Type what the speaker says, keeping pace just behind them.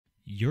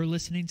You're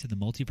listening to the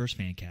Multiverse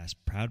Fancast,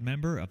 proud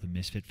member of the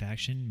Misfit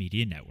Faction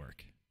Media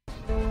Network.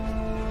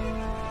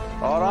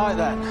 All right,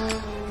 then.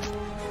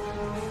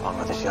 On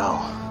with the show.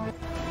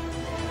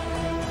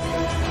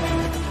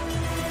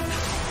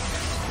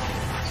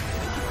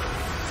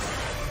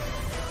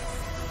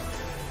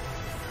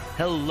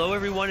 Hello,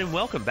 everyone, and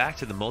welcome back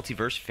to the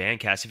Multiverse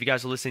Fancast. If you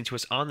guys are listening to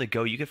us on the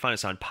go, you can find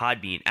us on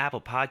Podbean, Apple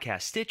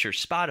Podcasts, Stitcher,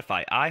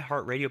 Spotify,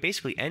 iHeartRadio,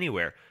 basically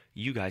anywhere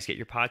you guys get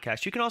your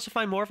podcast. You can also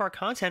find more of our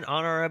content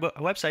on our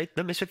website,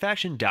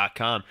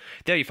 themisfitfaction.com.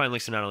 There you find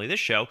links to not only this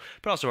show,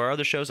 but also our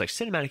other shows like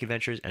Cinematic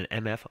Adventures and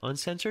MF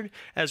Uncensored,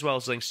 as well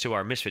as links to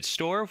our Misfit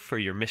store for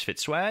your Misfit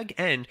swag,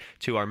 and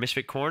to our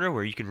Misfit Corner,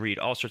 where you can read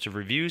all sorts of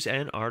reviews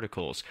and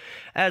articles.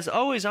 As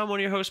always, I'm one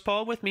of your hosts,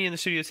 Paul. With me in the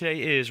studio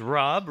today is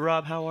Rob.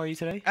 Rob, how are you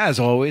today?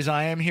 As always,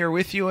 I am here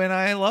with you, and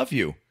I love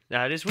you.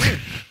 That is weird.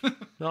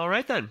 All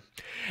right, then.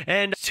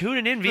 And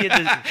tuning in via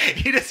the...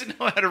 He doesn't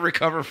know how to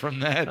recover from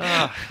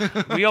that.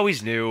 We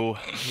always knew.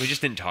 We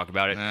just didn't talk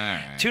about it. All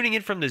right. Tuning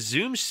in from the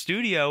Zoom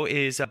studio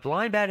is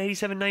Blind Bat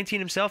 8719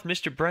 himself,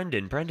 Mr.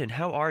 Brendan. Brendan,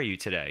 how are you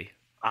today?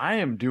 I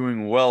am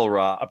doing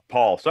well,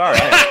 Paul. Sorry,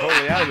 I am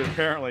totally out of it,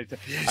 apparently.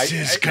 This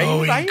is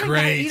going great. I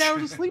got 8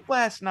 hours of sleep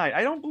last night.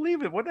 I don't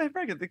believe it. What the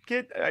heck?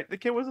 The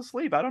kid was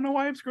asleep. I don't know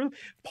why I'm screwing.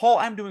 Paul,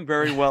 I'm doing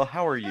very well.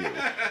 How are you?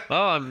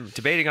 Well, I'm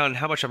debating on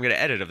how much I'm going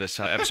to edit of this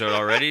episode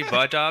already,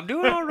 but I'm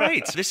doing all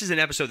right. This is an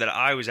episode that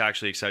I was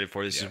actually excited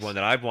for. This is one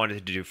that I've wanted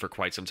to do for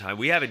quite some time.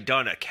 We haven't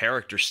done a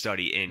character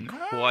study in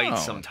quite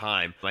some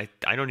time. I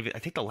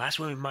think the last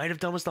one we might have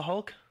done was the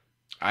Hulk.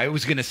 I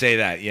was going to say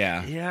that,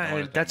 yeah. Yeah,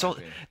 and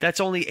that's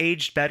only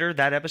aged better,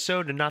 that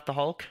episode, and not the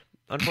Hulk,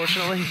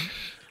 unfortunately.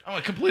 I'm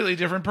a completely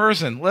different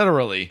person,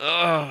 literally.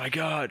 Oh, my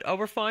God. Oh,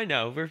 we're fine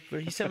now.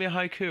 He sent me a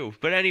haiku.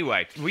 But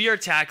anyway, we are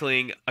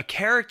tackling a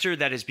character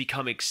that has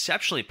become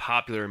exceptionally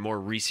popular in more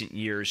recent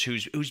years,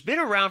 who's been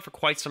around for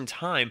quite some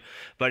time,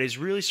 but is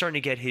really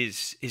starting to get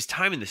his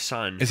time in the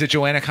sun. Is it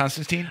John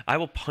Constantine? I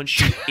will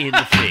punch you in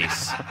the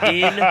face.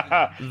 In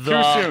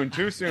the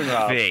Too soon,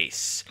 Rob.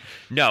 face.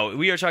 No,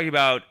 we are talking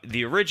about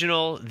the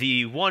original,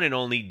 the one and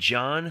only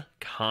John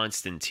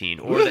Constantine,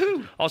 or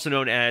also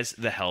known as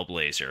the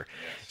Hellblazer.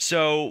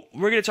 So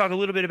we're going to talk a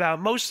little bit about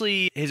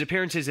mostly his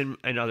appearances in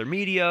other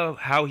media,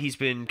 how he's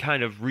been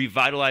kind of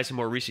revitalized in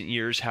more recent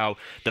years, how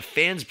the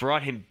fans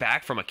brought him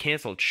back from a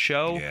canceled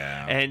show.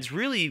 Yeah. And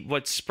really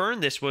what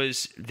spurned this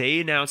was they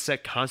announced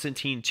that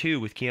Constantine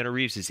 2 with Keanu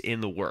Reeves is in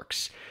the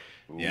works.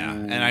 Yeah,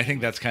 and I think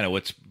that's kind of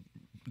what's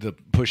the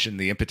pushing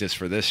the impetus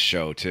for this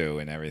show too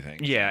and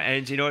everything. Yeah,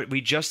 and you know what?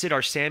 We just did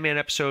our Sandman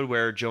episode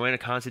where Joanna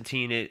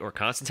Constantine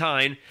was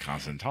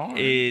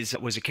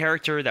a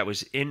character that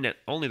was in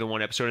only the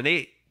one episode,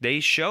 and they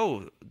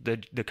show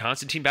the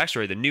Constantine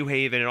backstory, the New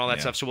Haven and all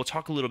that stuff. So we'll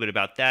talk a little bit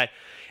about that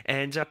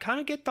and kind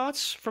of get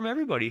thoughts from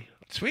everybody.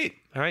 Sweet.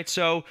 All right,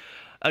 so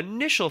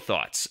initial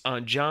thoughts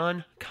on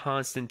John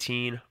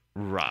Constantine,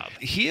 Rob.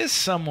 He is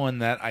someone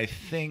that I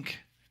think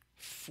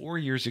 4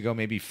 years ago,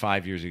 maybe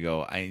 5 years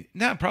ago,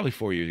 probably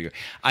 4 years ago,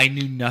 I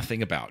knew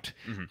nothing about.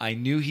 Mm-hmm. I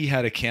knew he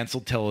had a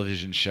canceled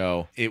television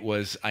show. It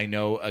was, I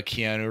know, a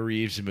Keanu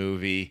Reeves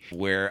movie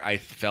where I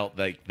felt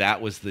like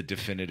that was the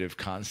definitive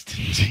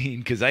Constantine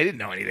because I didn't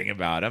know anything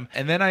about him.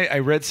 And then I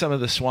read some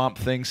of the Swamp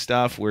Thing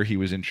stuff where he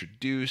was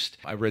introduced.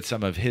 I read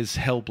some of his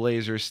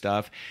Hellblazer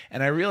stuff,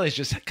 and I realized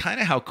just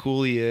kind of how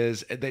cool he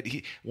is. That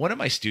one of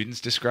my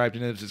students described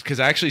it because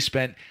I actually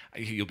spent,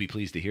 you'll be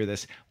pleased to hear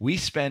this, we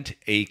spent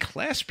a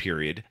class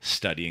period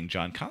studying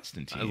John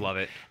Constantine. I love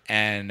it.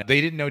 And they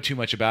didn't know too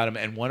much about him,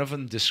 and one of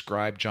them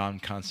described John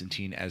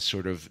Constantine as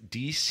sort of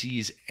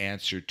DC's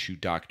answer to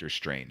Doctor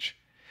Strange,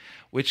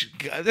 which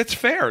that's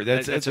fair.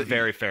 That's a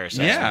very fair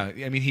assessment.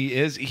 Yeah, I mean he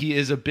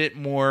is a bit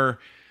more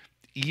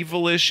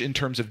evilish in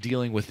terms of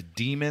dealing with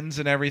demons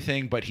and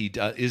everything, but he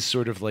is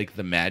sort of like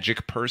the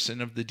magic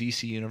person of the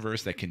DC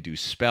universe that can do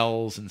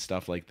spells and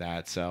stuff like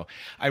that. So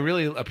I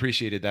really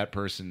appreciated that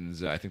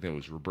person's, I think that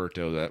was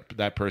Roberto,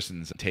 that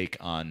person's take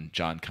on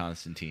John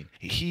Constantine.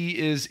 He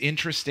is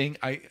interesting.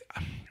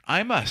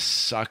 I'm a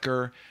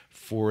sucker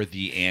for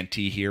the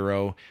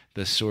anti-hero,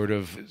 the sort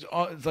of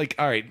like,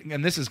 all right,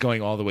 and this is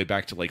going all the way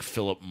back to like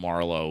Philip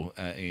Marlowe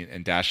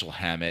and Dashiell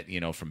Hammett,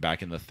 from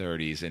back in the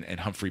 30s, and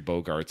Humphrey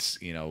Bogart's,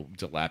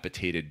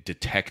 dilapidated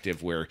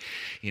detective where,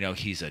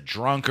 he's a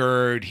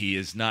drunkard, he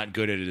is not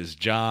good at his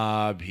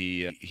job,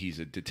 he's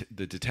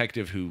the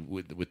detective who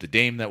with the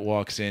dame that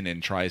walks in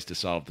and tries to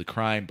solve the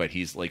crime, but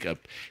he's like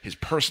his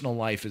personal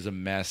life is a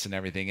mess and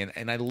everything,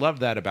 and I love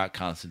that about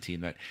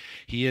Constantine, that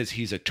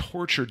he's a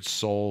tortured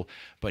soul,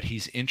 but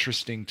he's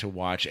interesting to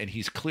watch, and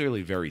he's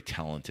clearly very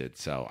talented.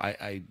 So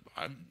I'm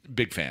a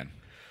big fan.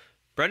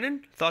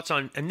 Brendan,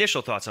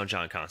 initial thoughts on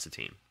John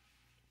Constantine?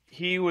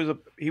 He was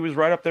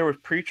right up there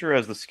with Preacher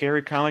as the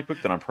scary comic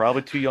book that I'm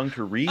probably too young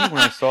to read when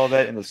I saw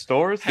that in the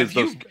stores.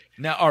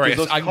 Now, all right,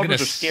 those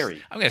covers are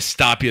scary. I'm going to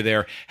stop you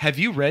there. Have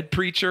you read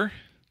Preacher?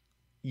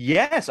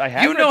 Yes, I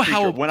have. You know read Preacher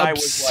how when obscene I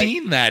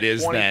was like that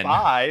is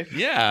 25. then.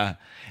 Yeah.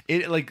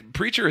 it like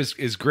Preacher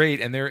is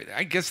great, and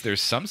I guess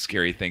there's some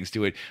scary things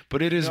to it,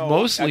 but it is No,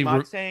 mostly. I'm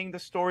not saying the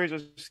stories are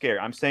scary.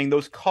 I'm saying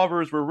those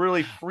covers were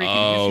really freaky.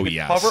 Oh, you see the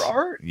yes. cover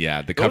art?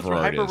 Yeah, the Those cover were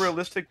art hyper is.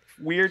 realistic,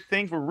 weird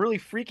things were really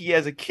freaky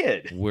as a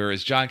kid.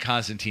 Whereas John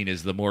Constantine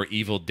is the more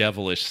evil,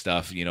 devilish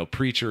stuff.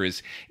 Preacher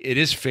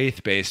is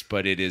faith based,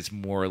 but it is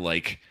more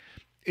like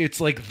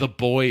it's like The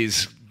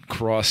Boys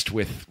crossed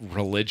with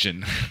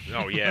religion.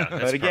 Oh yeah,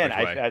 that's But again,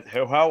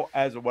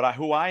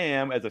 who I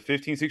am as a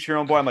 15,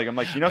 16-year-old boy, I'm like,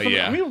 something,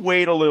 Yeah. let me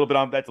wait a little bit.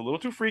 That's a little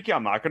too freaky.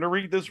 I'm not going to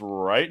read this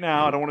right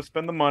now. I don't want to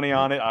spend the money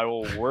on it. I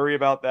will worry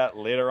about that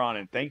later on.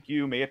 And thank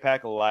you,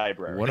 Mayapack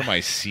Library. One of my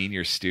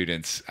senior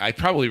students, I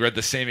probably read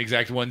the same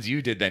exact ones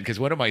you did then, because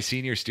one of my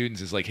senior students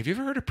is like, have you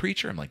ever heard of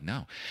Preacher? I'm like,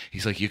 no.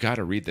 He's like, you got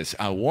to read this.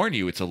 I'll warn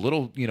you, it's a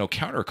little,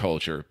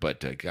 counterculture.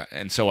 But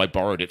and so I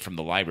borrowed it from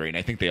the library, and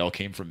I think they all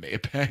came from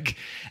Mayapack.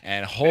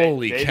 And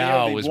holy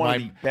cow, was one my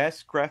of the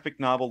best graphic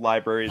novel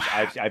libraries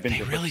I've been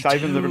to. Really I've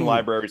been living in do.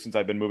 libraries since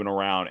I've been moving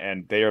around,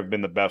 and they have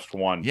been the best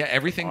one. Yeah,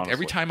 everything. honestly.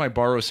 Every time I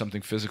borrow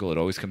something physical, it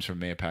always comes from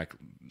Mayapack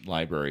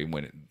Library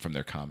from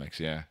their comics.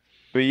 Yeah.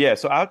 But yeah,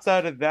 so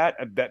outside of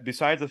that,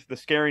 besides the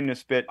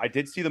scariness bit, I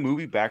did see the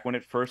movie back when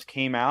it first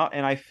came out,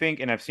 and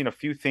and I've seen a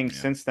few things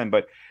since then,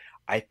 but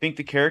I think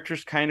the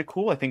character's kind of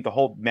cool. I think the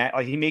whole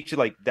he makes you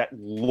like that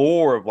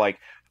lore of like,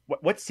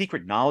 what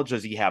secret knowledge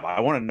does he have? I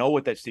want to know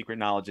what that secret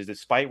knowledge is,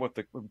 despite what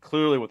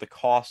the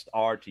costs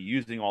are to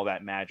using all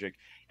that magic.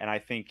 And I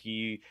think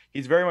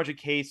he's very much a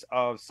case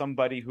of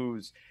somebody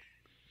who's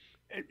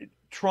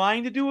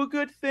trying to do a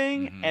good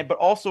thing, but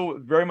also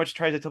very much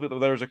tries to tell people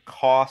there's a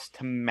cost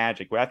to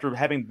magic. After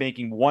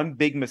making one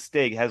big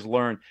mistake, has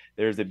learned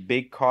there's a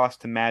big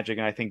cost to magic,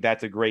 and I think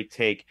that's a great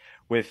take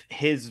with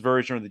his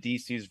version or the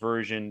DC's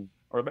version,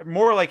 or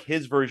more like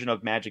his version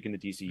of magic in the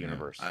DC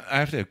universe. I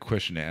have a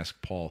question to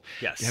ask Paul.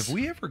 Yes. Have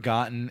we ever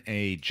gotten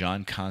a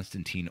John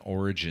Constantine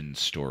origin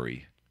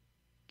story?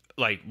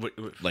 Like,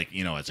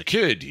 As a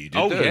kid, he did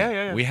oh this.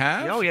 yeah. We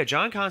have. Oh yeah,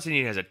 John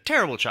Constantine has a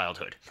terrible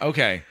childhood.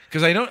 Okay,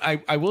 because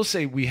I will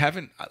say we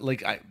haven't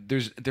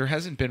there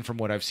hasn't been, from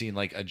what I've seen,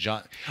 like a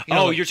John.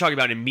 You're talking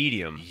about in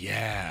Medium.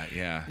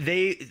 Yeah.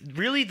 They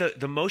really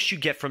the most you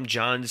get from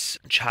John's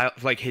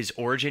child, like his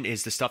origin,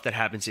 is the stuff that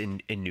happens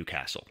in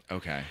Newcastle.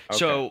 Okay.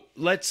 So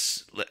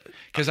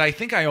Because I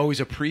think I always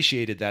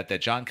appreciated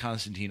that John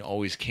Constantine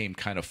always came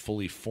kind of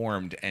fully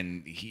formed,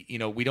 and he,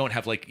 we don't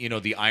have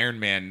the Iron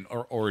Man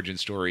origin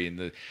story and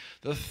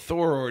the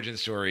Thor origin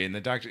story and the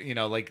Doctor,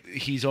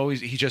 he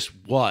just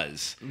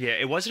was. Yeah,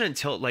 it wasn't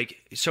until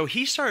so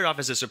he started off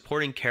as a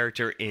supporting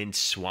character in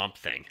Swamp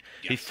Thing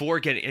before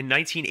getting in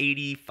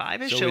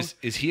 1985ish. So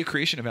is he a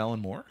creation of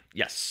Alan Moore?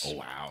 Yes. Oh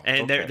wow.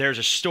 And there's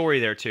a story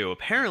there too.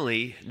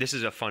 Apparently, this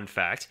is a fun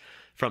fact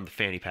from the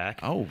fanny pack.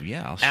 Oh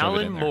yeah, I'll shove it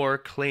Alan in there. Moore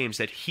claims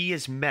that he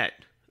has met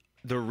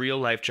the real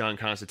life John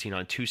Constantine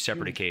on 2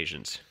 separate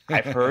occasions.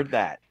 I've heard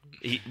that.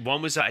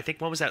 One was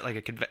at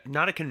like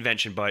not a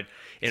convention, but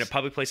in a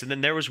public place, and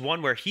then there was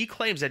one where he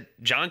claims that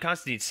John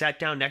Constantine sat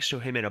down next to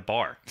him in a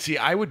bar. See,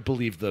 I would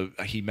believe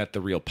he met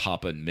the real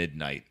Papa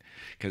Midnight,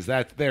 because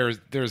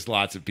there's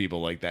lots of people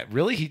like that.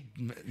 Really,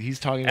 he's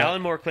talking about.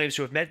 Alan Moore claims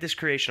to have met this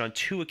creation on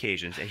 2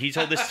 occasions, and he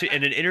told this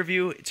in an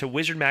interview to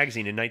Wizard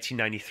magazine in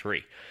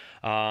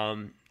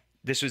 1993.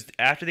 This was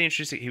after they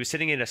introduced it. He was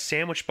sitting in a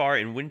sandwich bar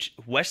in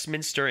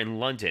Westminster in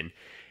London.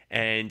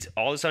 And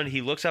all of a sudden,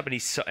 he looks up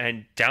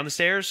and down the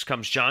stairs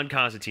comes John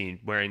Constantine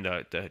wearing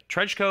the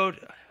trench coat,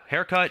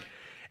 haircut,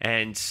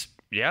 and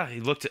he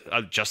looked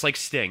just like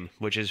Sting,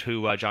 which is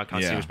who John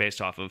Constantine was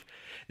based off of.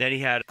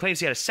 Then claims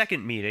he had a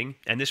second meeting,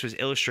 and this was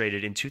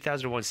illustrated in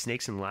 2001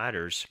 Snakes and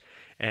Ladders.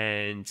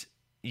 And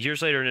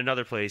years later, in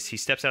another place, he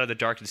steps out of the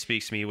dark and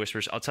speaks to me. He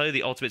whispers, "I'll tell you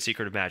the ultimate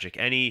secret of magic.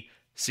 Any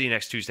see you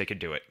next Tuesday could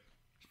do it."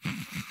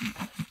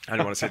 I don't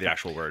want to say the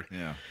actual word.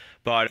 Yeah.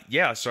 But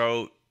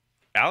so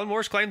Alan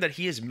Moore's claimed that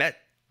he has met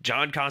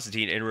John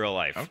Constantine in real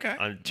life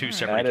on 2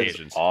 separate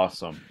occasions. Is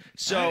awesome.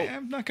 So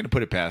I'm not going to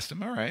put it past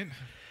him. All right.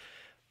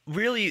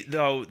 Really,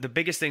 though, the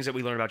biggest things that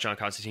we learn about John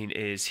Constantine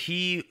is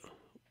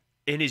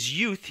in his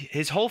youth,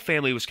 his whole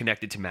family was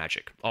connected to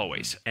magic,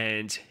 always.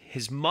 And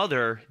his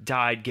mother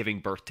died giving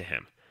birth to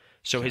him.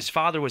 So his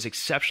father was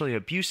exceptionally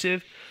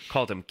abusive,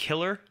 called him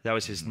Killer. That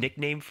was his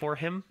nickname for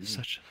him.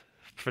 Such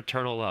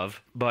fraternal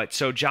love. But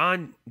so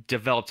John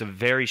developed a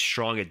very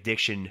strong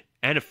addiction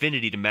and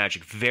affinity to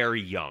magic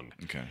very young.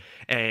 Okay.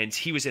 And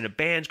he was in a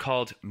band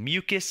called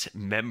Mucus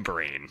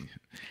Membrane.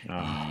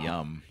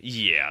 Yum.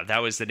 Yeah, that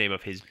was the name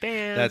of his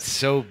band. That's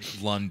so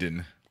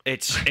London.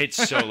 It's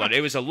so London.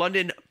 It was a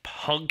London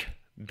punk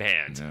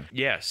band.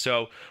 Yeah,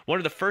 so one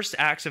of the first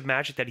acts of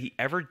magic that he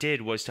ever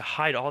did was to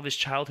hide all of his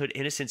childhood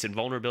innocence and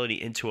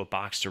vulnerability into a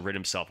box to rid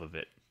himself of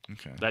it.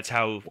 Okay. That's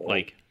how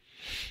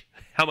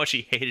how much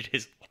he hated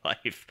his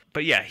life.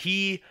 But yeah,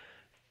 he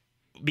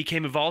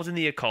became involved in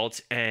the occult,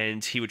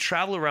 and he would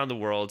travel around the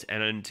world,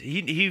 and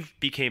he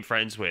became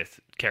friends with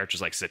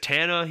characters like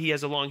Satana. He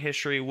has a long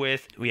history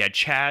with. We had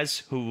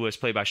Chaz, who was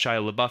played by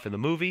Shia LaBeouf in the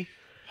movie.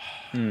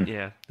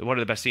 Yeah, one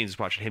of the best scenes is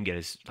watching him get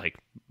his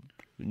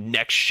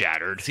neck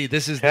shattered. See,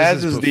 this is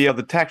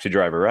the taxi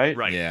driver, right?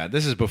 Right. Yeah,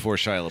 this is before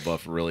Shia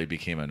LaBeouf really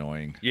became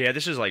annoying. Yeah,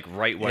 this is like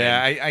right when.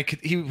 Yeah,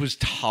 he was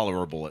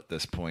tolerable at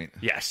this point.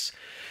 Yes.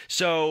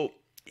 So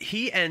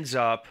he ends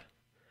up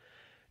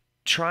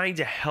trying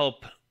to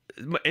help.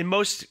 In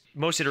most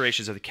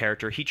iterations of the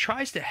character, he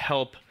tries to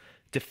help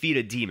defeat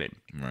a demon,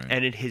 right.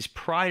 And in his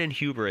pride and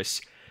hubris,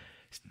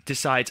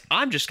 decides,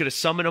 I'm just going to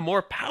summon a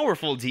more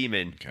powerful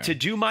demon to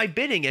do my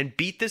bidding and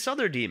beat this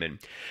other demon.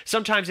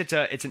 Sometimes it's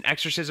an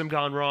exorcism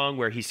gone wrong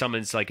where he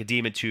summons like a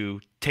demon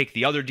to take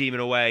the other demon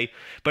away,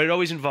 but it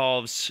always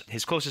involves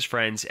his closest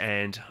friends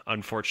and,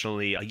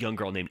 unfortunately, a young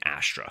girl named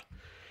Astra.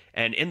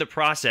 And in the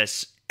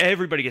process,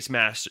 everybody gets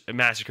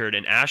massacred,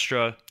 and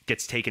Astra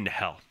gets taken to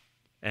hell.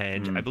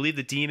 And I believe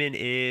the demon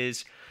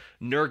is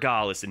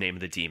Nergal is the name of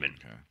the demon.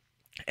 Okay.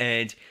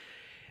 And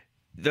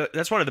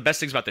that's one of the best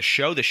things about the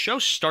show. The show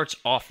starts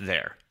off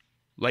there.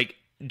 Like,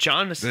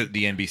 John... The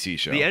NBC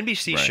show. The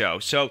NBC show.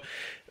 So,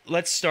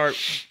 let's start...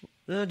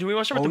 do we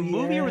want to start with the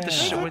movie or with the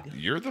show?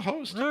 You're the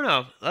host.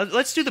 No.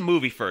 Let's do the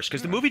movie first,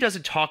 because the movie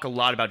doesn't talk a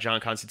lot about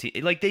John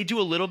Constantine. Like, they do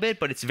a little bit,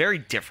 but it's very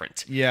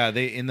different. Yeah,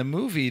 in the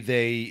movie,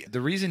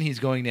 the reason he's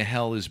going to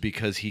hell is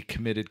because he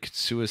committed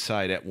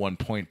suicide at one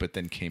point, but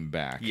then came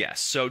back.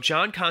 Yes. So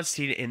John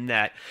Constantine, in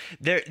that,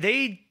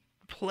 they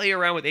play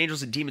around with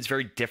angels and demons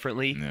very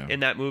differently in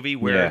that movie,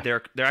 where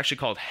they're actually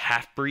called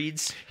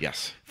half-breeds.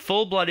 Yes.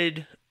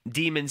 Full-blooded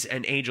demons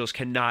and angels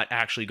cannot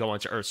actually go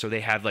onto Earth, so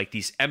they have like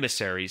these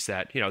emissaries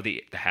that,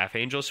 the half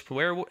angels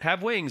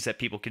have wings that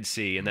people can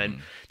see, and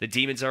then the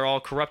demons are all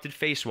corrupted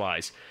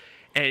face-wise.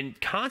 And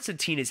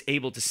Constantine is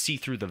able to see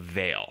through the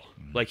veil.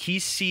 Like, he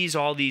sees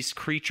all these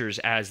creatures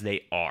as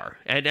they are.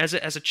 And as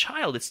a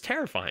child, it's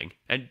terrifying.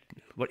 And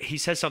what he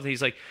says something,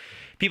 he's like,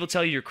 people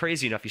tell you you're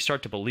crazy enough, you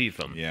start to believe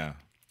them. Yeah.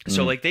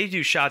 So, like, they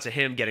do shots of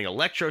him getting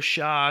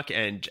electroshock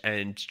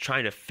and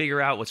trying to figure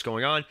out what's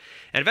going on.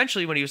 And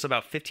eventually, when he was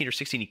about 15 or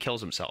 16, he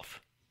kills himself.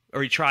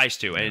 Or he tries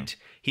to. Yeah. And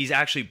he's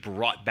actually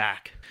brought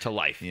back to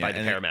life by the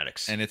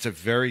paramedics. And it's a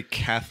very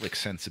Catholic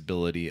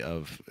sensibility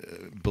of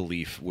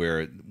belief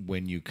where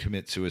when you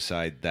commit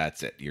suicide,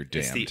 that's it. You're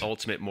damned. It's the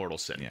ultimate mortal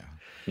sin. Yeah.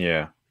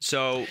 Yeah.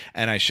 So,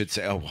 and I should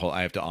say,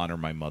 I have to honor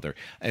my mother.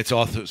 It's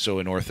also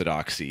an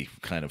orthodoxy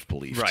kind of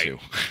belief, right.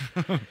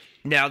 too.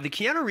 Now, the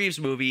Keanu Reeves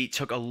movie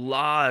took a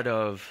lot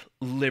of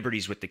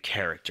liberties with the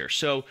character.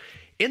 So,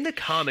 in the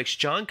comics,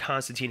 John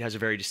Constantine has a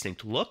very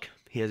distinct look.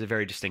 He has a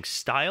very distinct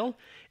style.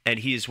 And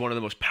he is one of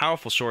the most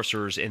powerful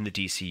sorcerers in the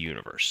DC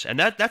universe. And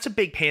that's a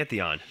big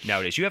pantheon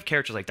nowadays. You have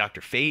characters like Dr.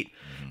 Fate,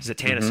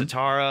 Zatanna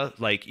Zatara.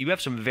 Like, you have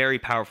some very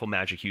powerful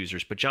magic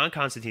users. But John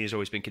Constantine has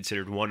always been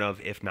considered one of,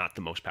 if not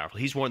the most powerful.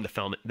 He's worn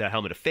the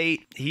helmet of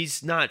fate.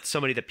 He's not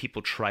somebody that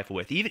people trifle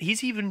with.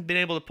 He's even been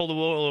able to pull the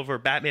wool over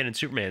Batman and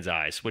Superman's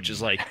eyes, which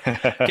is like,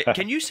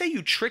 can you say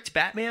you tricked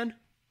Batman?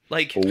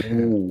 Like,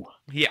 ooh.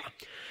 Yeah.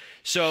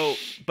 So,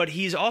 but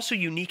he's also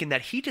unique in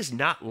that he does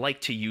not like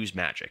to use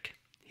magic.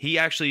 He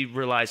actually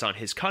relies on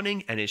his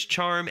cunning and his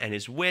charm and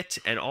his wit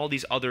and all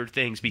these other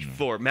things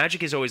before.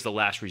 Magic is always the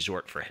last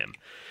resort for him,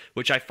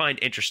 which I find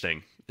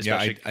interesting.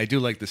 Yeah, I do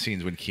like the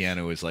scenes when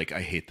Keanu is like,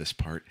 I hate this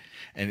part.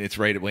 And it's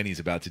right when he's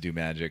about to do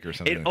magic or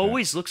something. It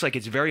always looks like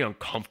it's very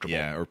uncomfortable.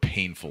 Yeah, or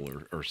painful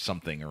or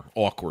something, or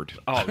awkward.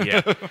 Oh,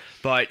 yeah.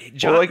 But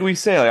John... Well, like we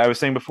say, like I was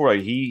saying before,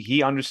 like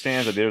he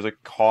understands that there's a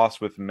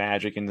cost with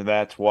magic, and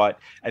that's what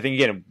I think.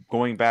 Again,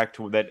 going back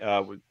to that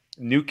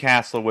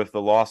Newcastle with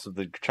the loss of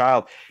the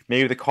child,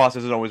 maybe the cost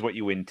isn't always what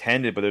you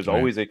intended, but there's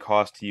always a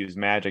cost to use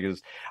magic.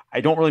 I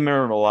don't really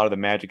remember a lot of the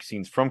magic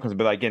scenes from,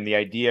 but again, the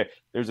idea,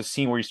 there's a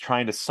scene where he's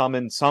trying to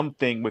summon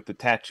something with the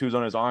tattoos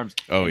on his arms.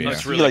 Oh yeah,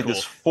 it's really like cool.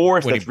 This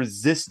force that's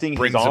resisting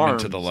his arms. Brings him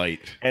into the light,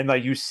 and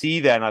like you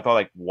see that, and I thought,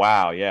 like,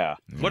 wow, yeah.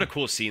 What a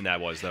cool scene that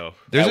was, though.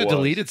 There's a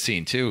deleted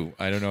scene too.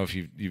 I don't know if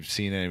you've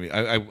seen any.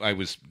 I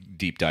was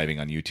deep diving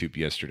on YouTube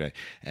yesterday,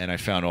 and I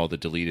found all the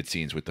deleted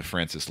scenes with the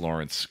Francis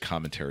Lawrence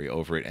commentary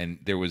over it. And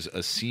there was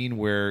a scene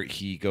where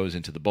he goes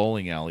into the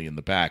bowling alley in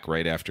the back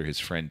right after his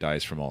friend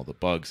dies from all the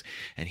bugs,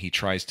 and he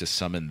tries to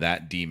summon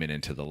that demon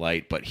into the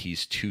light, but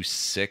he's too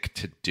sick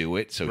to do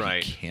it, so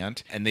he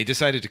can't. And they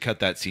decided to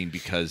cut that scene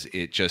because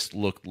it just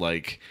looked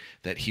like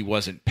that he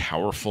wasn't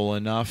powerful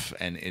enough,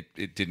 and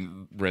it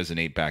didn't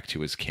resonate back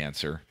to his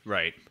cancer.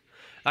 Right.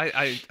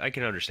 I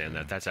can understand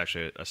that. That's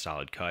actually a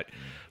solid cut.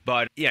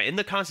 But yeah, in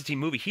the Constantine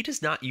movie, he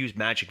does not use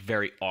magic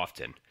very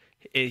often.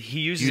 He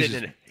uses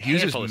it in he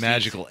uses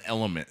magical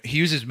element. He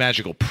uses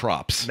magical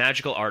props,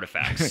 magical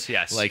artifacts.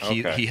 Yes, like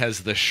he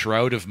has the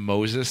shroud of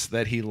Moses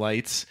that he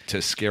lights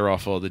to scare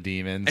off all the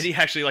demons, and he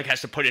actually like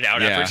has to put it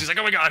out afterwards. He's like,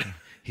 oh my god.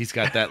 He's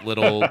got that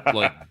little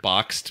like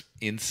boxed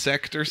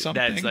insect or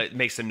something that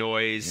makes a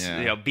noise. Yeah.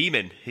 You know,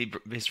 Beeman.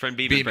 His friend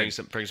Beeman brings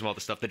him all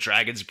the stuff. The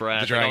dragon's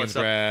breath. The dragon's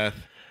breath.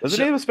 Doesn't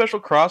he have a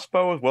special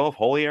crossbow as well of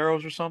holy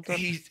arrows or something?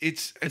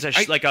 It's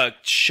like a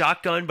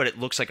shotgun, but it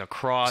looks like a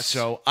cross.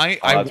 So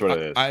that's what it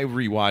is. I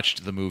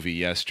rewatched the movie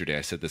yesterday.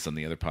 I said this on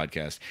the other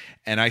podcast,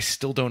 and I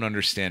still don't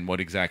understand what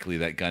exactly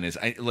that gun is.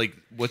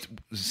 What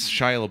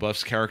Shia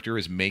LaBeouf's character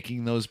is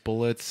making those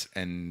bullets,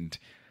 and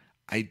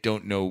I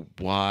don't know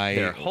why.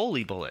 They're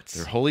holy bullets.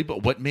 They're holy,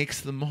 but what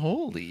makes them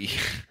holy?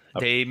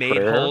 They made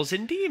holes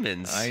in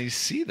demons. I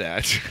see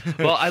that.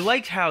 Well, I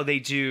liked how they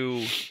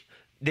do.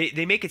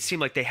 They make it seem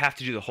like they have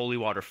to do the holy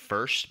water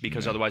first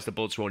because otherwise the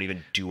bullets won't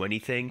even do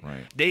anything.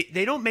 Right.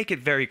 They don't make it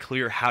very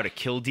clear how to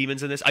kill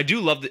demons in this. I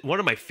do love one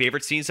of my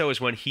favorite scenes though is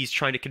when he's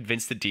trying to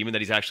convince the demon that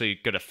he's actually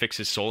going to fix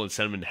his soul and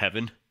send him into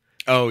heaven.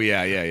 Oh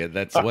yeah.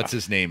 That's what's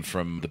his name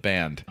from the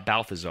band?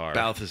 Balthazar.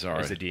 Balthazar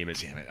is the demon.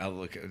 Damn it! I'll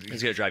look.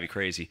 He's gonna drive you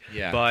crazy.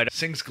 Yeah, but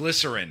sings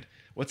Glycerin.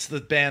 What's the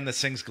band that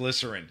sings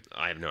Glycerin?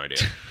 I have no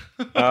idea.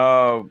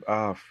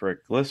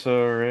 Frick,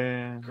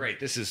 Glycerin. Great.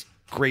 This is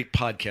great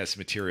podcast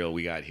material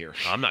we got here.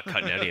 I'm not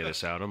cutting any of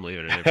this out. I'm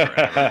leaving it in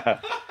forever.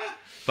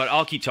 But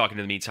I'll keep talking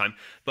in the meantime.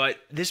 But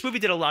this movie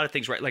did a lot of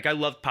things right. Like I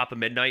loved Papa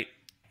Midnight,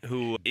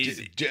 who is.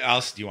 Do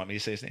you want me to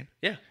say his name?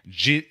 Yeah.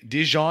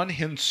 Dijon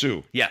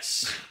Hinsu.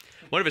 Yes.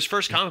 One of his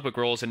first comic book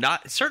roles, and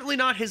certainly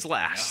not his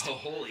last. Oh,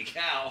 holy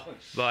cow!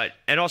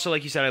 And also,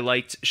 like you said, I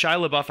liked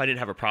Shia LaBeouf. I didn't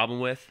have a problem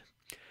with.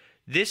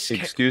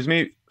 Excuse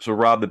me. So,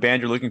 Rob, the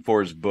band you're looking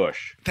for is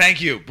Bush. Thank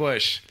you,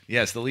 Bush.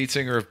 Yes, the lead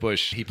singer of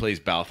Bush. He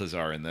plays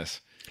Balthazar in this.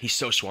 He's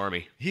so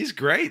swarmy. He's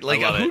great. Like,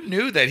 who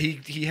knew that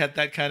he had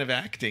that kind of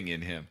acting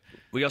in him?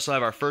 We also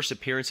have our first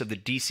appearance of the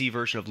DC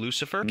version of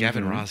Lucifer.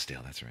 Gavin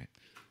Rossdale. That's right.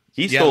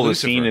 He stole the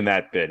scene in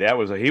that bit. He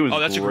was. Oh,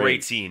 that's a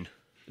great scene.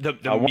 The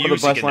one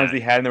of the best lines he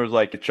had, and there was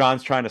like,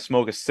 John's trying to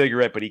smoke a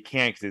cigarette, but he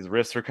can't because his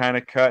wrists are kind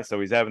of cut, so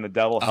he's having the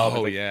devil help.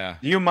 Oh, Oh, Do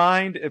you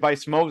mind if I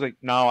smoke? He's like,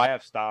 no, I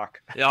have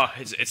stock. Oh,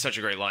 it's such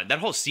a great line. That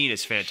whole scene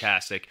is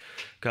fantastic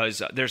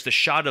because there's the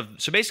shot of.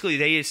 So basically,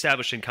 they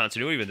established in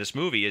continuity with this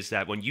movie is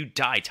that when you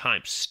die,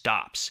 time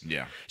stops.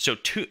 Yeah. So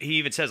he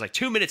even says like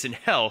 2 minutes in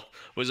hell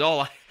was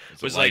a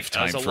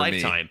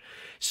lifetime.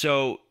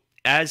 So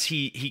as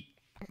he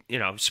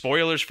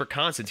spoilers for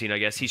Constantine, I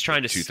guess he's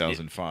trying to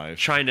 2005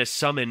 trying to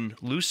summon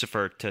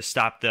Lucifer to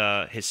stop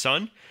his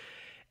son,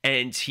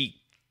 and he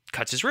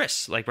cuts his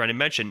wrists, like Brendan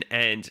mentioned,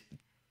 and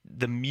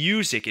the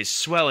music is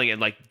swelling,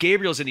 and like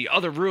Gabriel's in the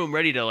other room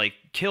ready to like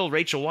kill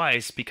Rachel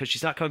Weisz because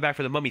she's not coming back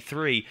for the Mummy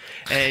 3,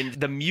 and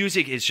the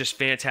music is just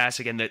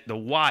fantastic, and the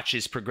watch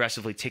is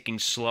progressively ticking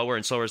slower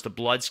and slower as the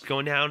blood's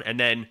going down, and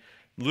then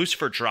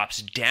Lucifer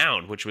drops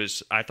down, which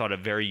was, I thought, a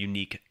very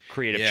unique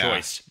creative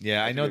choice.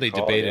 Yeah, I know they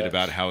debated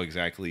about how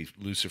exactly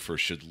Lucifer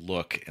should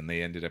look, and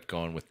they ended up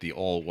going with the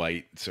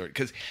all-white sort.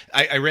 Because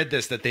I read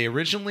this, that they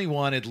originally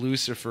wanted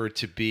Lucifer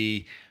to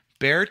be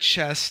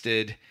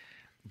bare-chested,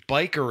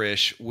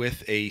 bikerish,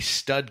 with a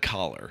stud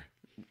collar.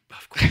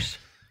 Of course.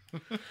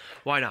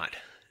 Why not?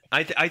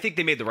 I think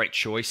they made the right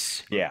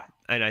choice. Yeah.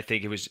 And I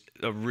think it was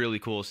a really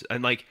cool...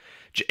 And, like...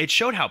 It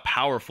showed how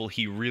powerful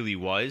he really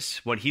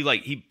was when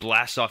he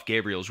blasts off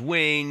Gabriel's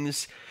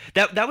wings.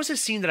 That was a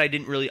scene that I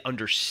didn't really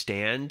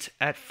understand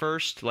at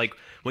first. Like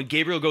when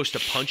Gabriel goes to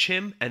punch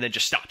him and then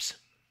just stops.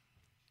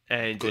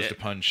 And goes to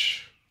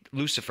punch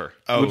Lucifer.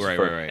 Oh,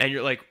 Lucifer. right. And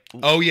you're like,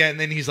 oh yeah, and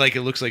then he's like,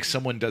 it looks like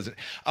someone doesn't.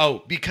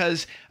 Oh,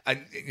 because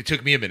it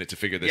took me a minute to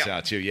figure this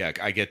out too. Yeah,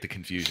 I get the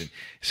confusion.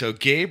 So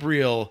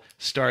Gabriel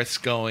starts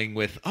going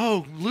with,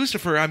 "Oh,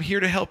 Lucifer, I'm here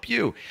to help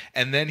you,"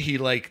 and then he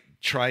like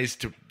tries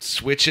to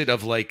switch it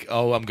of like,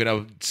 oh, I'm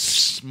gonna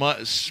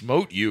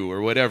smote you or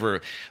whatever.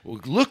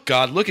 Well, look,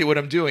 God, look at what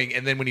I'm doing.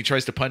 And then when he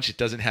tries to punch, it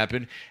doesn't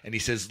happen. And he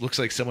says, looks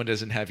like someone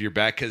doesn't have your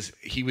back, because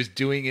he was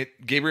doing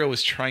it. Gabriel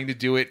was trying to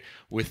do it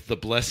with the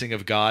blessing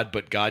of God,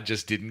 but God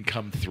just didn't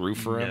come through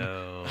for him.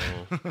 No,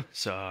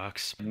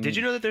 sucks. Did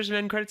you know that there's an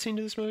end credit scene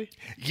to this movie?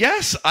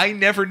 Yes, I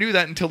never knew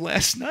that until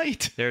last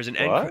night. There's an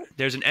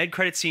end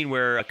credit scene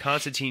where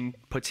Constantine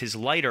puts his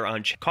lighter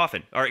on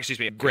coffin, or excuse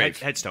me,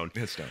 headstone.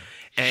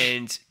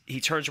 And he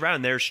turns around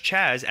and there's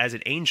Chaz as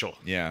an angel.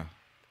 Yeah.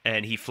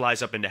 And he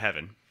flies up into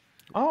heaven.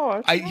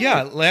 Oh,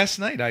 last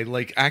night I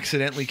like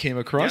accidentally came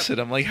across it.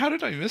 I'm like, how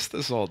did I miss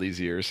this all these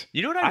years?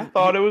 You know what I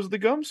thought it was the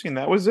gum scene.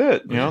 That was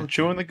it. You know,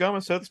 chewing the gum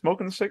instead of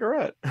smoking the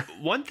cigarette.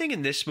 One thing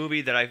in this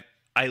movie that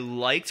I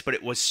liked, but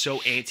it was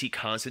so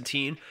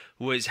anti-Constantine,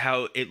 was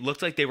how it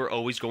looked like they were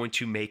always going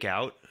to make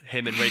out,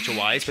 him and Rachel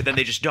Weisz, but then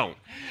they just don't.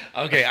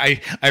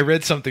 Okay, I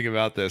read something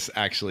about this,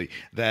 actually,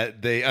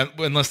 that they,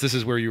 unless this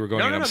is where you were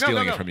going and I'm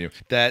stealing it from you,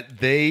 that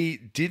they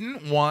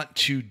didn't want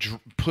to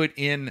put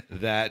in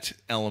that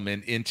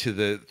element into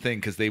the thing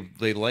because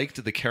they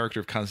liked the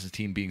character of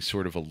Constantine being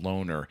sort of a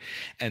loner.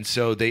 And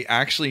so they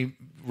actually,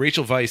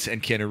 Rachel Weisz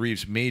and Keanu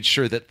Reeves made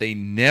sure that they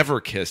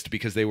never kissed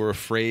because they were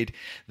afraid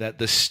that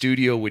the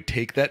studio would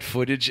take that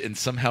footage and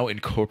somehow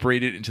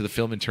incorporate it into the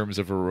film in terms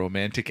of a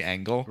romantic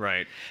angle.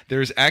 Right.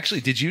 There's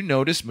actually, did you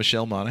notice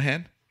Michelle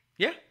Monaghan?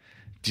 Yeah.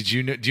 Do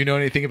you know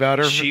anything about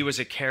her? She was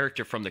a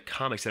character from the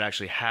comics that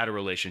actually had a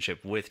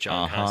relationship with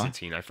John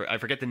Constantine. I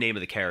forget the name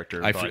of the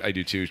character. I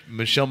do too.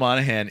 Michelle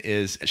Monaghan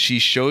she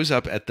shows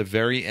up at the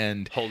very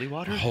end. Holy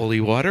water? Holy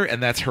water,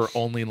 and that's her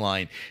only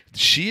line.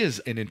 She is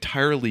an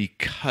entirely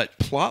cut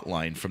plot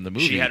line from the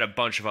movie. She had a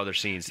bunch of other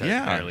scenes that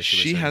apparently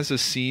she has a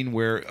scene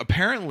where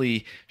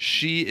apparently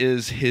she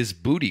is his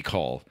booty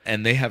call,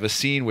 and they have a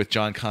scene with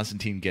John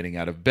Constantine getting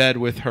out of bed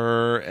with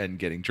her and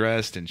getting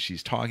dressed, and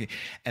she's talking,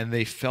 and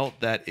they felt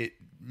that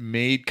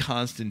made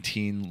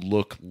Constantine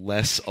look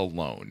less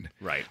alone.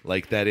 Right.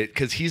 Like that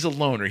because he's a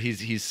loner.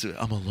 He's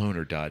I'm a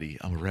loner, Dottie.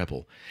 I'm a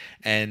rebel.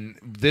 And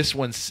this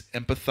one's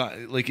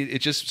like it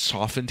just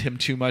softened him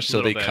too much,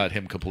 so they cut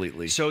him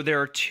completely. So there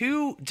are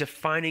two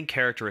defining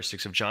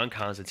characteristics of John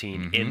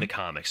Constantine in the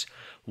comics.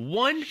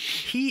 One,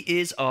 he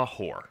is a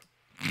whore.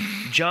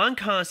 John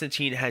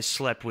Constantine has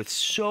slept with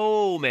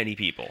so many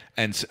people.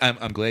 And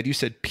I'm glad you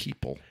said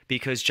people.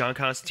 Because John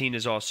Constantine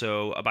is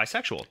also a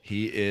bisexual.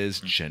 He is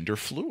gender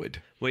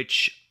fluid.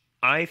 Which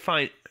I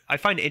find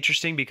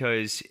interesting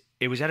because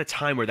it was at a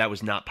time where that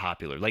was not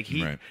popular. Like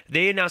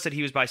they announced that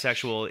he was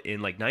bisexual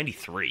in like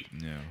 93.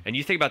 Yeah. And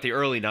you think about the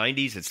early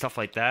 90s and stuff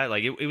like that,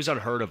 like it was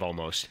unheard of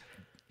almost.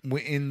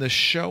 In the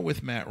show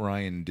with Matt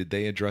Ryan, did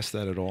they address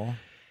that at all?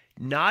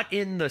 Not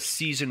in the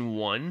season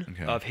 1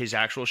 of his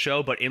actual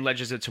show, but in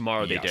Legends of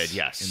Tomorrow they did,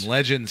 yes. In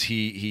Legends,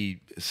 he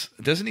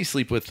doesn't he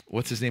sleep with,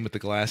 what's his name with the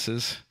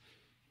glasses?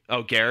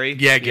 Oh, Gary?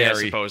 Yeah,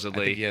 Gary. Yeah,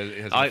 supposedly. I think he has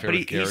an affair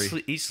with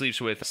Gary. He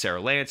sleeps with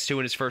Sarah Lance, too,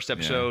 in his first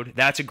episode. Yeah.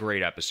 That's a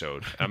great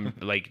episode.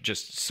 Like,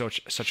 just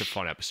such a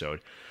fun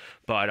episode.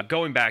 But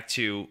going back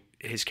to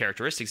his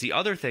characteristics, the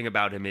other thing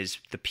about him is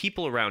the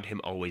people around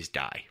him always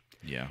die.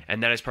 Yeah.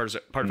 And that is part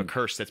of a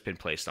curse that's been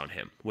placed on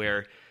him,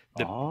 where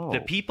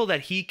the people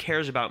that he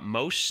cares about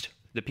most,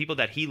 the people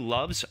that he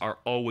loves, are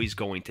always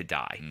going to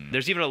die.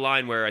 There's even a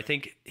line where I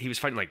think he was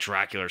fighting like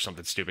Dracula or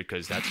something stupid,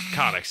 because that's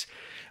comics.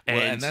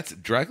 And that's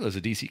Dracula's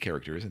a DC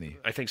character, isn't he?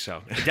 I think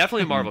so.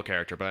 Definitely a Marvel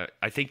character, but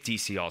I think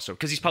DC also,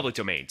 because he's public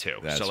domain too.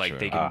 That's so like true.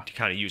 they can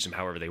kind of use him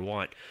however they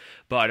want.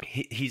 But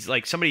he's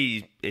like,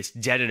 somebody is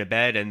dead in a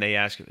bed, and they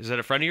ask, "Is that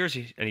a friend of yours?"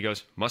 And he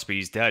goes, "Must be.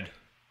 He's dead."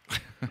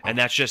 And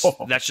that's just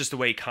the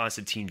way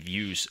Constantine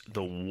views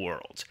the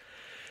world.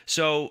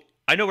 So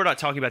I know we're not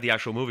talking about the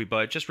actual movie,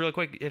 but just real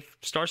quick, if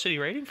Star City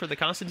rating for the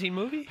Constantine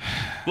movie,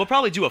 we'll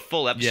probably do a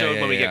full episode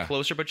when we get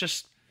closer. But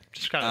just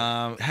kind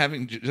of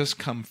having just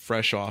come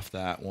fresh off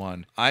that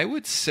one, I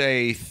would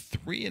say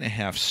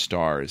 3.5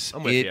 stars.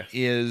 I'm with you. It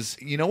is.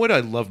 You know what I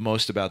love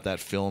most about that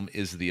film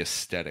is the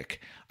aesthetic.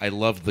 I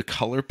love the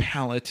color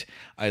palette.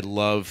 I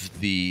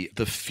love the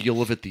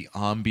feel of it, the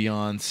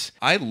ambiance.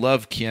 I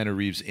love Keanu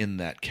Reeves in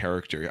that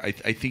character. I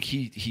think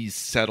he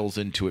settles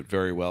into it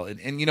very well.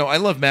 And you know, I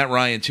love Matt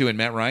Ryan too, and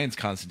Matt Ryan's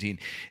Constantine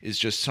is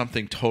just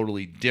something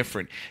totally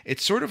different.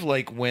 It's sort of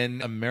like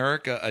when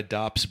America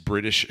adopts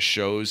British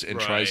shows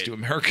and tries to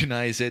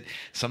Americanize it.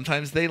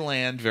 Sometimes they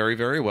land very,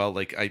 very well.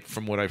 Like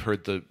from what I've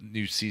heard, the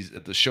new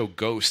season, the show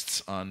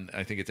Ghosts on,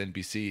 I think it's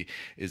NBC,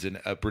 is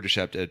a British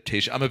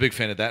adaptation. I'm a big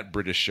fan of that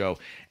British show.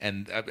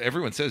 And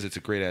everyone says it's a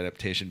great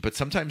adaptation, but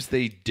sometimes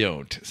they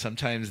don't.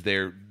 Sometimes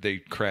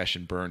they crash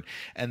and burn.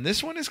 And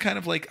this one is kind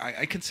of like,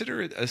 I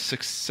consider it a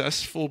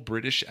successful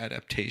British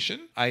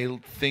adaptation. I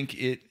think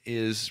it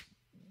is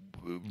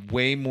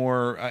way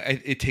more.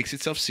 It takes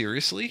itself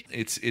seriously.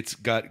 It's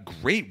got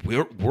great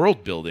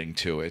world building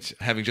to it.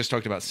 Having just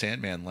talked about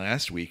Sandman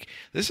last week,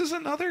 this is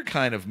another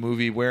kind of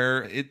movie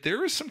where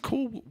there is some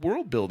cool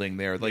world building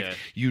there. Like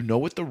you know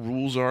what the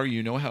rules are,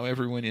 you know how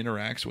everyone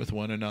interacts with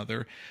one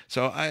another.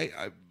 So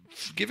I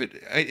give it.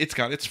 It's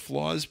got its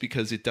flaws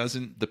because it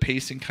doesn't. The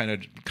pacing kind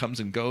of comes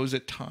and goes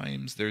at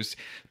times. There's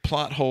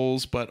plot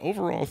holes, but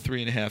overall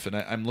 3.5. And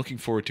I'm looking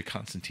forward to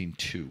Constantine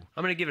 2.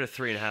 I'm going to give it a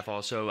 3.5.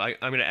 Also, I'm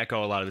going to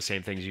echo a lot of the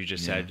same things you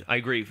just said. I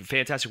agree.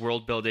 Fantastic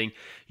world building.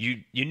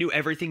 You knew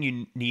everything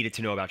you needed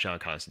to know about John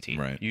Constantine.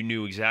 Right. You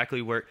knew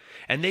exactly where,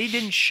 and they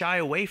didn't shy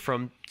away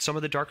from some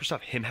of the darker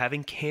stuff. Him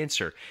having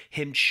cancer,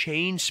 him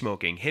chain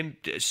smoking, him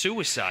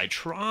suicide,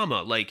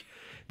 trauma. Like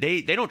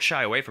they don't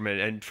shy away from it.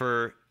 And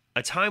for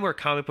a time where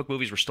comic book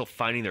movies were still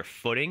finding their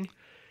footing,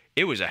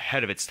 it was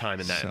ahead of its time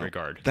in that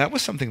regard. That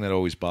was something that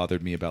always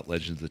bothered me about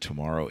Legends of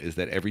Tomorrow, is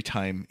that every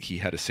time he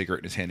had a cigarette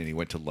in his hand and he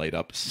went to light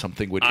up,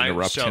 something would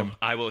interrupt him.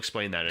 I will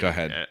explain that. Go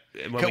ahead.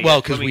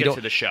 Because we get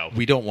to the show.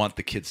 We don't want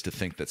the kids to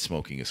think that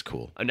smoking is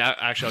cool. Now,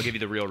 actually, I'll give you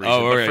the real reason.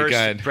 All right, first, go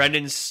ahead.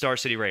 Brendan's Star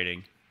City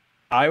rating.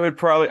 I would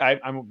probably.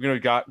 I'm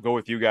gonna go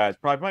with you guys.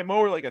 Probably might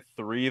more like a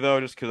 3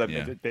 though, just because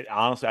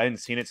honestly I hadn't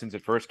seen it since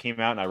it first came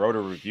out, and I wrote a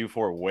review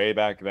for it way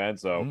back then.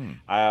 So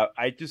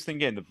I just think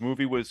again the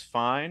movie was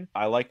fine.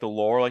 I like the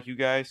lore, like you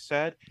guys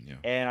said,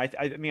 and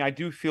I mean I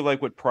do feel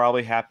like what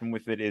probably happened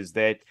with it is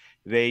that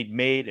they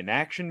made an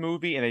action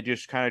movie and they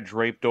just kind of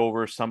draped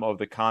over some of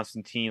the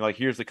Constantine, like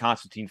here's the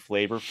Constantine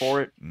flavor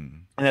for it.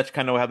 And that's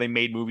kind of how they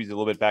made movies a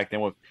little bit back then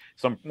with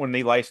when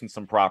they licensed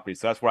some properties.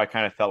 So that's what I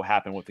kind of felt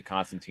happened with the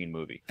Constantine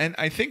movie. And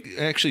I think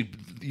actually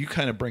you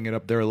kind of bring it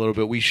up there a little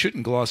bit. We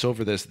shouldn't gloss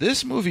over this.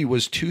 This movie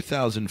was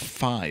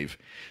 2005.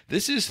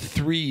 This is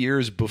 3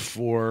 years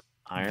before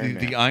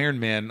the Iron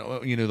Man,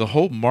 you know, the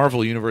whole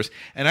Marvel universe.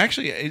 And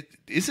actually,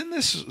 isn't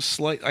this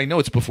slight? I know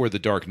it's before The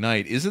Dark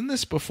Knight. Isn't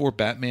this before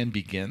Batman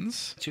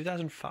Begins?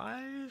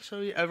 2005,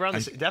 so around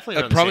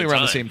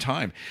the same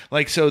time.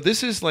 Like, so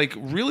this is like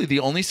really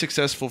the only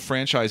successful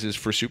franchises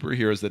for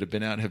superheroes that have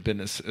been out have been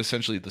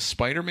essentially the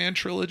Spider-Man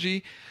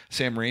trilogy,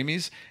 Sam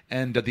Raimi's,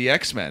 and the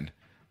X-Men.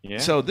 Yeah.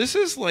 So this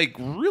is like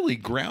really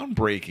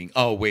groundbreaking.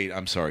 Oh wait,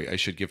 I'm sorry. I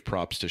should give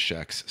props to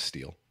Shaq's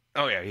Steel.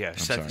 Oh yeah.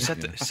 sorry.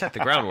 Set the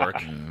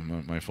groundwork.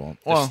 My fault.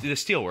 The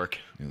steel work.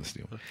 Yeah, the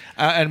steel.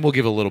 And we'll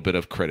give a little bit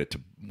of credit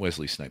to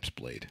Wesley Snipes'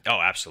 blade. Oh,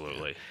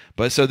 absolutely.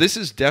 But so this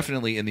is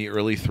definitely in the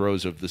early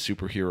throes of the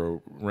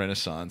superhero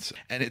renaissance,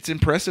 and it's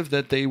impressive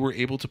that they were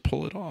able to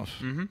pull it off.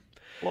 Mm-hmm.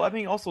 Well, I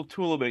mean, also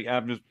too a little bit.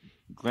 I'm just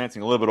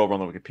glancing a little bit over on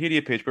the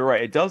Wikipedia page, but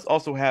right, it does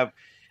also have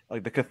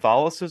like the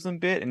Catholicism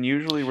bit, and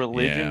usually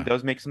religion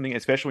does make something,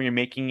 especially when you're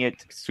making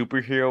it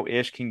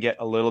superhero-ish, can get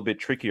a little bit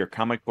tricky or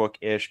comic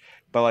book-ish.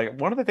 But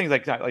like one of the things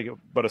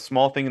but a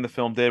small thing in the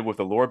film did with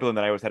the lore building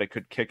that I always had a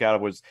good kick out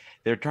of was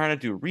they're trying to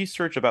do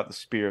research about the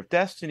Spear of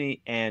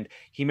Destiny, and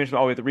he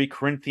mentioned the read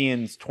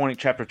Corinthians 20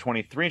 chapter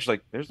 23, and she's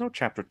like, there's no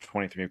chapter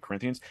 23 of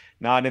Corinthians,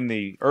 not in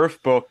the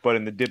Earth book, but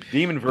in the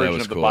demon version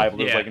of the Bible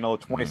there's like another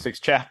 26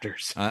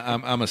 chapters.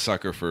 I'm a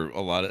sucker for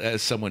a lot of,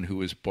 as someone who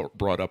was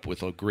brought up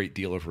with a great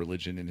deal of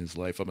religion in his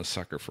life, I'm a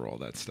sucker for all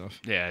that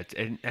stuff. Yeah,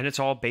 and it's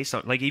all based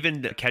on, like,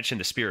 even catching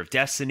the Spear of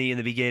Destiny in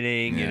the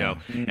beginning,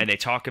 and they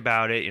talk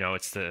about it,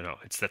 it's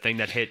the thing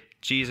that hit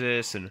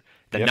Jesus and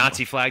the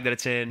Nazi flag that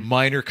it's in.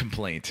 Minor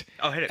complaint.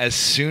 Oh, hit it. As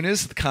soon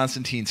as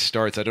Constantine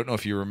starts, I don't know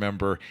if you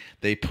remember,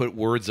 they put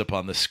words up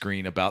on the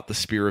screen about the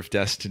Spear of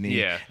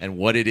Destiny and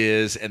what it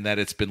is and that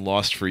it's been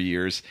lost for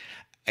years.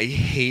 I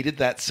hated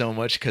that so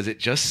much because it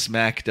just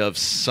smacked of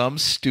some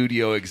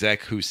studio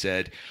exec who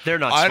said, "They're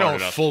not. I don't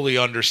enough. fully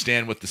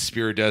understand what the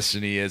Spear of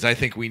Destiny is. I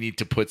think we need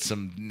to put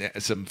some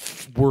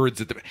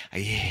words at the." I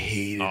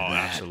hated that. Oh,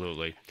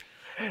 absolutely.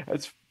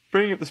 It's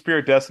bringing up the Spear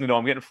of Destiny. Though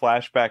I'm getting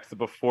flashbacks to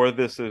before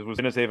this. It was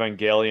in his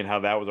Evangelion, how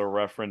that was a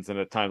reference, and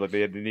at times like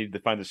they needed to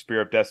find the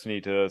Spear of Destiny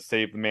to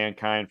save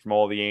mankind from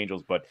all the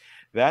angels. But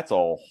that's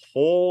a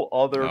whole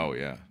other. Oh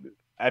yeah.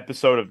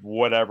 Episode of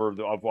whatever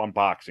of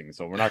unboxing,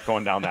 so we're not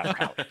going down that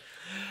route.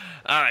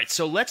 All right,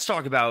 so let's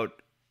talk about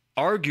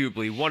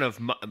arguably one of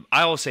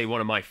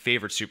my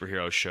favorite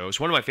superhero shows,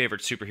 one of my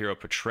favorite superhero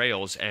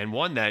portrayals, and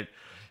one that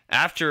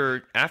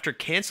after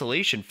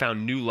cancellation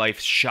found new life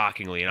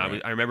shockingly,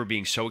 and I remember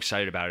being so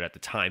excited about it at the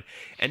time,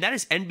 and that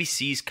is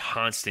NBC's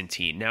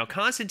Constantine. Now,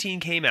 Constantine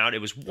came out, it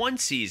was one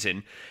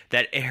season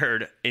that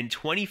aired in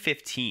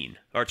 2015,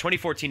 or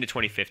 2014 to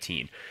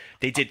 2015.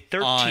 They did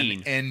 13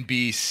 on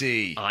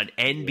NBC. On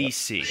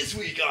NBC. This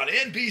week on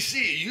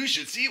NBC, you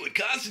should see what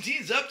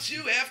Constantine's up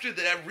to after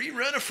that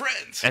rerun of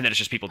Friends. And then it's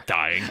just people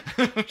dying.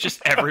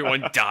 Just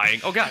everyone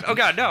dying. Oh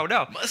God,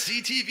 no. Must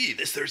see TV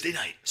this Thursday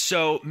night.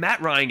 So Matt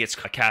Ryan gets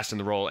cast in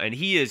the role, and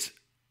he is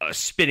a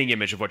spitting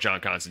image of what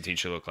John Constantine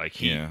should look like.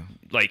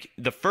 Like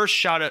the first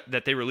shot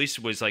that they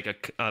released was like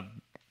a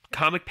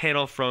comic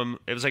panel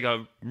it was like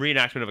a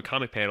reenactment of a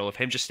comic panel of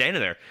him just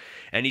standing there,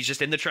 and he's just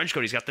in the trench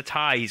coat, he's got the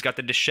tie, he's got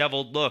the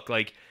disheveled look,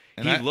 like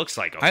looks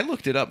like him. I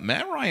looked it up.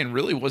 Matt Ryan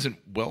really wasn't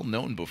well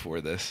known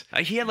before this.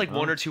 He had like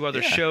one or two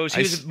other shows.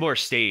 He was more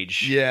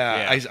stage.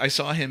 I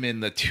saw him in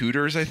The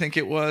Tudors, I think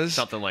it was.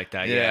 Something like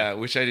that,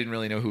 which I didn't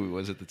really know who he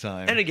was at the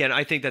time. And again,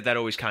 I think that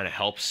always kind of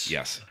helps.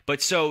 Yes.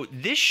 But so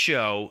this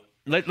show,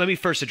 let me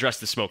first address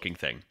the smoking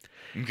thing.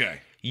 Okay.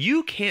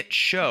 You can't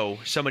show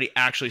somebody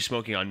actually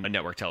smoking on a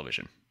network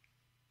television.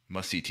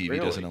 Must-see TV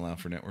doesn't allow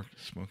for network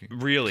smoking.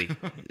 Really?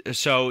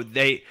 So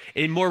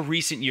in more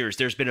recent years,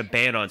 there's been a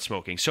ban on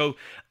smoking. So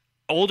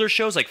older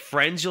shows like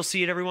Friends, you'll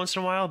see it every once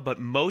in a while, but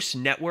most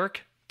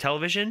network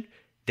television,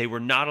 they were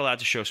not allowed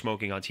to show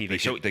smoking on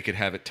TV. They could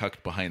have it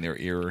tucked behind their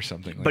ear or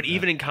something like that. But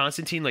even in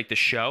Constantine, like the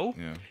show,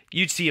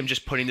 you'd see him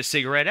just putting the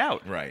cigarette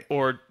out. Right.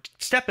 Or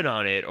stepping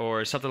on it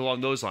or something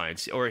along those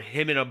lines. Or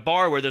him in a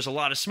bar where there's a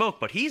lot of smoke,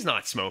 but he's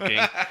not smoking.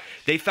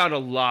 They found a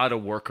lot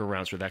of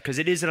workarounds for that because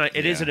it is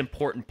an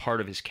important part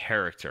of his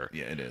character.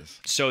 Yeah, it is.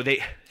 So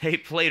they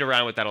played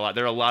around with that a lot.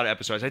 There are a lot of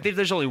episodes. I think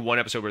there's only one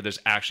episode where there's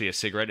actually a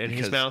cigarette in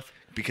his mouth.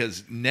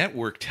 Because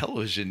network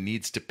television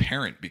needs to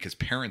parent because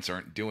parents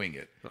aren't doing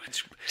it.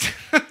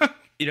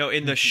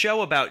 In the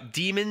show about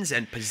demons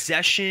and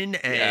possession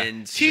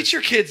and... Teach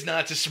your kids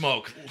not to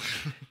smoke.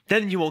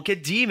 Then you won't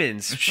get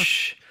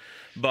demons.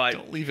 But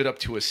don't leave it up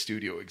to a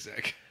studio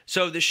exec.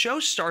 So the show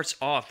starts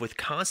off with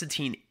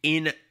Constantine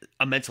in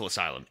a mental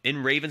asylum, in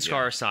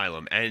Ravenscar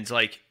Asylum. And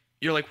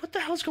you're like, what the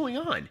hell's going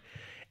on?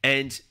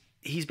 And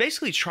he's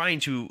basically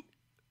trying to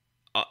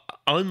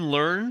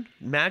unlearn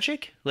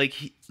magic. Like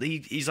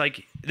he's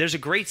like, there's a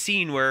great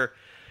scene where,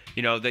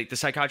 the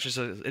psychiatrist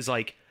is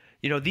like,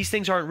 these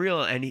things aren't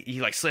real. And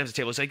he like slams the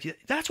table. He's like,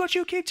 that's what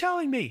you keep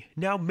telling me.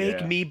 Now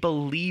make me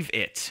believe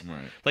it.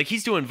 Right. Like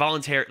he's doing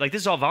voluntary, like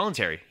this is all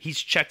voluntary. He's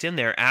checked in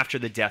there after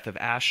the death of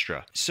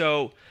Astra.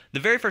 So the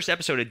very first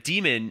episode, a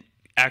demon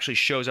actually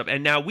shows up.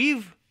 And now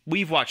we've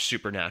watched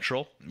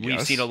Supernatural. Yes.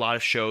 We've seen a lot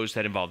of shows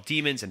that involve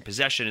demons and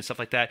possession and stuff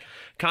like that.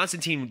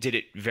 Constantine did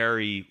it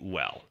very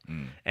well.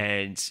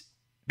 And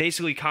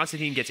basically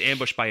Constantine gets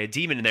ambushed by a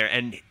demon in there.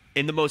 And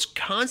in the most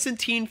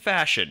Constantine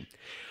fashion,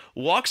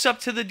 walks up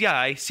to the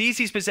guy, sees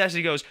he's possessed, and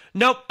he goes,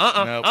 nope,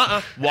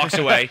 walks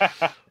away,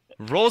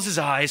 rolls his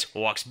eyes,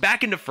 walks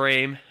back into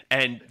frame,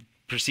 and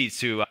proceeds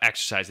to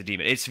exorcise the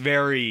demon. It's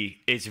very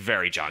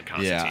John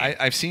Constantine. Yeah,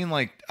 I've seen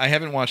I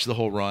haven't watched the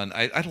whole run.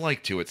 I'd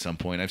like to at some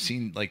point. I've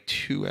seen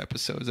 2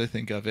 episodes, I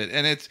think, of it,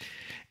 and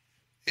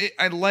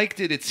I liked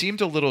it. It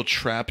seemed a little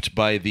trapped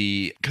by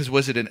because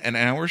was it an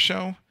hour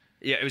show?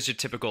 Yeah, it was a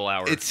typical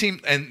hour. It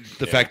seemed, and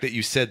the fact that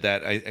you said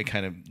that, I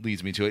kind of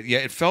leads me to it. Yeah,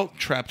 it felt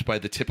trapped by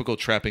the typical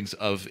trappings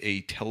of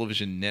a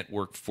television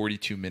network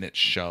 42-minute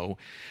show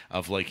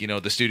of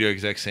the studio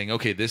exec saying,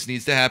 okay, this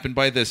needs to happen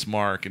by this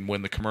mark, and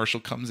when the commercial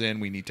comes in,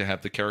 we need to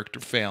have the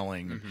character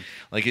failing.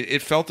 Mm-hmm.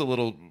 It felt a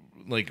little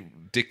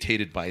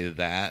dictated by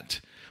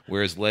that.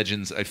 Whereas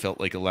Legends, I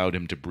felt allowed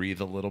him to breathe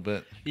a little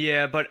bit.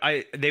 Yeah, but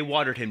they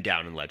watered him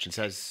down in Legends.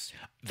 As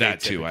that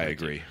too, I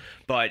agree.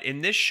 But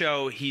in this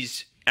show,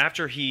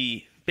 after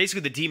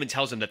basically the demon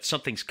tells him that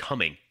something's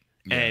coming.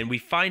 Yeah. And we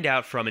find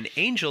out from an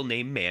angel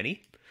named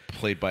Manny.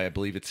 Played by, I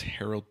believe it's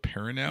Harold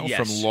Perrineau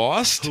from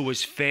Lost. Who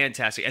was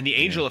fantastic. And the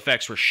angel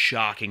effects were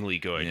shockingly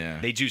good.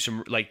 Yeah. They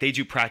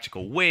do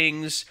practical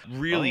wings,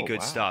 really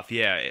good stuff.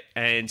 Yeah.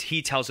 And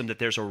he tells him that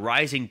there's a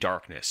rising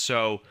darkness.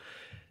 So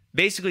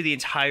basically the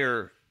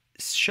entire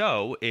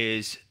show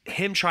is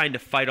him trying to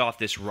fight off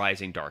this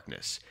rising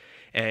darkness.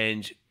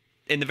 And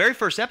in the very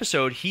first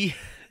episode,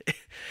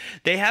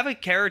 they have a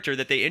character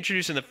that they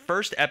introduce in the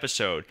first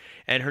episode,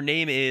 and her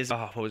name is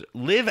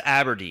Liv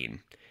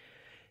Aberdeen.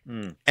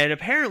 And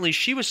apparently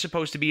she was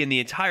supposed to be in the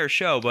entire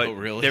show, but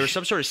there was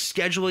some sort of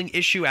scheduling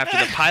issue after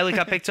the pilot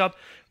got picked up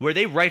where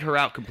they write her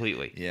out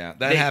completely. Yeah,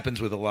 that happens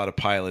with a lot of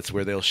pilots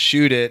where they'll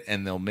shoot it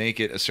and they'll make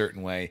it a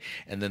certain way,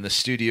 and then the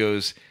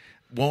studios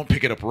won't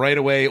pick it up right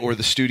away, or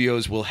the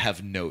studios will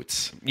have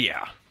notes.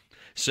 Yeah.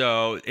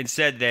 So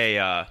instead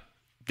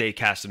they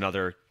cast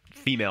another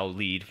female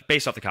lead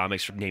based off the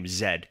comics named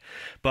Zed.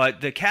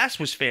 But the cast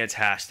was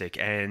fantastic,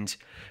 and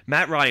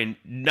Matt Ryan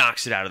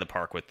knocks it out of the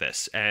park with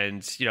this.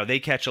 And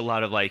they catch a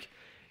lot of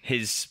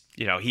his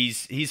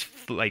he's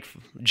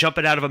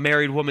jumping out of a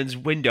married woman's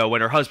window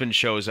when her husband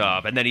shows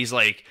up, and then he's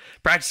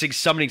practicing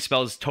summoning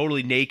spells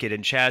totally naked,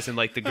 and Chaz and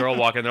the girl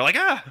walk in, they're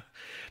ah.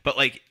 But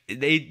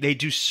they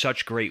do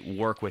such great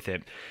work with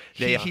him.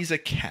 He's a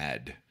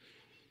cad.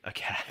 A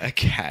cad. A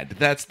cad.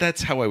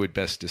 That's how I would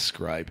best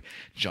describe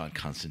John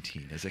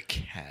Constantine, as a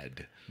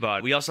cad.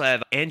 But we also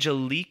have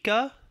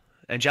Angelica,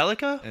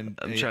 and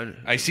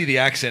I see the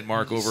accent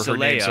mark over her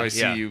name, so I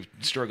see you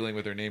struggling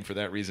with her name for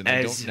that reason.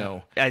 I don't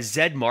know. As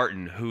Zed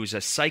Martin, who's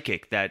a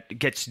psychic that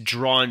gets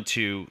drawn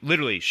to,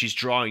 literally, she's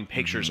drawing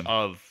pictures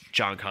of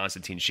John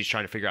Constantine. She's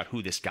trying to figure out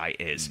who this guy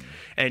is.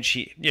 And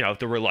she,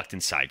 the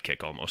reluctant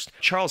sidekick almost.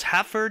 Charles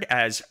Hafford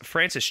as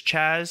Francis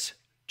Chaz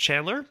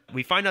Chandler.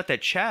 We find out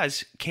that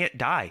Chaz can't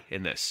die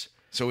in this.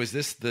 So is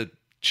this the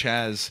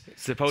Chaz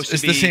supposed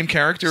to be the same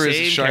character as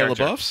Shia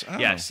LaBeouf's? Oh.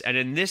 Yes, and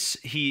in this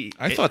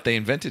I thought they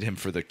invented him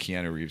for the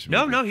Keanu Reeves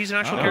movie. No, he's an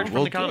actual character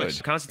from the comics.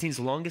 Good. Constantine's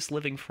longest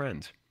living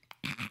friend.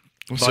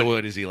 So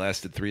what, has he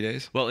lasted 3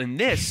 days? Well, in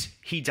this,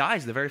 he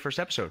dies in the very first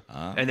episode,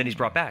 and then he's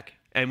brought back.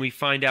 And we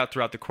find out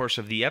throughout the course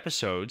of the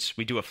episodes,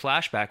 we do a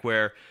flashback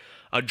where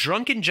a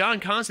drunken John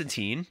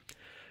Constantine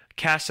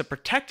casts a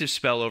protective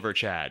spell over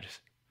Chad.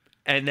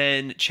 And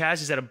then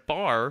Chaz is at a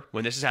bar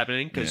when this is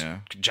happening because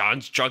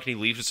John's drunk and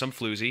he leaves with some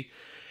floozy.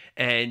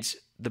 And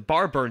the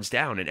bar burns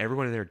down and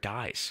everyone in there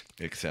dies.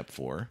 Except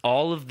for?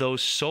 All of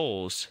those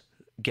souls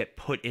get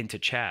put into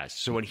Chaz.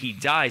 So when he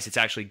dies, it's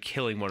actually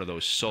killing one of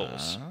those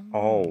souls.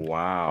 Oh,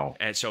 wow.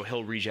 And so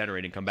he'll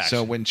regenerate and come back.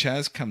 So when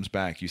Chaz comes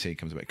back, you say he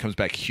comes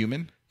back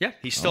human? Yeah,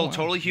 he's still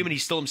totally human.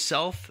 He's still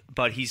himself,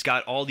 but he's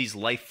got all these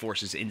life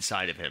forces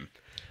inside of him.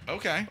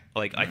 Okay.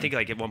 I think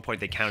at one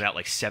point they count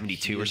out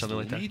 72 or something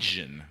like that.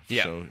 Legion.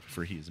 Yeah. So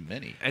for he is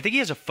many. I think he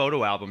has a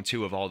photo album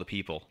too of all the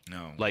people.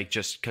 No.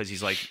 Just because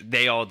he's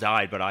they all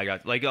died, but I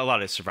got a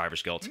lot of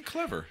survivor's guilt.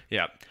 Clever.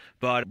 Yeah.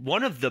 But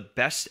one of the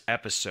best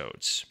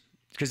episodes,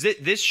 because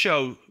this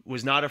show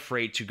was not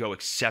afraid to go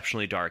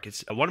exceptionally dark.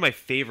 It's one of my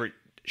favorite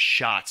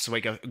shots, a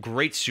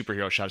great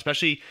superhero shot,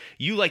 especially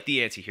you like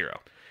the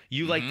anti-hero.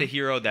 You like the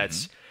hero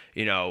that's,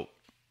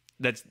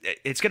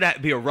 it's going to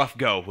be a rough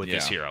go with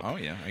this hero. Oh,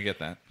 yeah, I get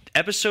that.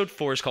 Episode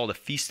 4 is called A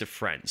Feast of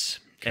Friends.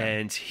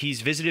 Okay. And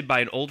he's visited by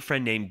an old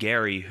friend named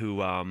Gary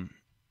who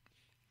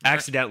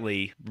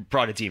accidentally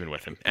brought a demon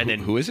with him. And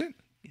who is it?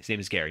 His name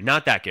is Gary.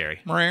 Not that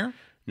Gary. Rare.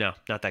 No,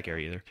 not that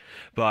Gary either.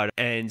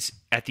 And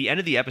at the end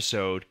of the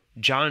episode,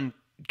 John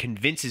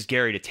convinces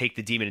Gary to take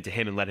the demon into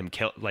him and let him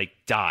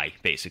die,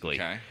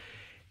 basically. Okay.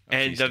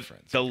 And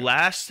the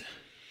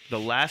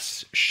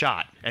last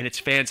shot, and it's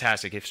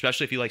fantastic,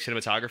 especially if you like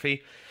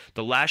cinematography.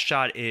 The last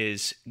shot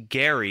is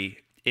Gary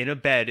in a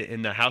bed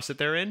in the house that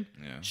they're in,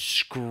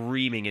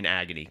 screaming in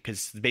agony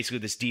because basically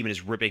this demon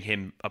is ripping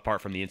him apart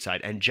from the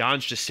inside, and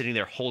John's just sitting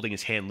there holding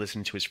his hand,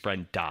 listening to his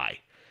friend die.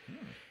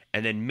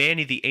 And then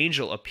Manny the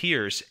angel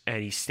appears,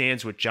 and he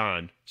stands with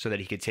John so that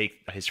he can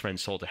take his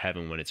friend's soul to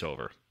heaven when it's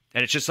over.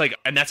 And it's just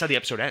and that's how the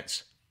episode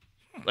ends.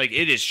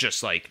 It is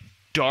just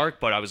dark,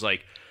 but I was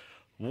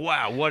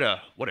wow, what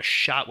a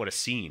shot, what a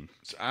scene.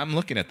 So I'm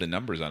looking at the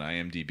numbers on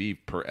IMDb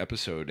per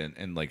episode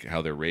and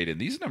how they're rated.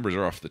 These numbers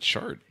are off the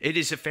chart. It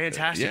is a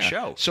fantastic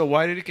show. So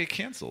why did it get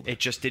canceled? It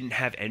just didn't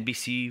have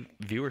NBC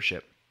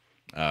viewership.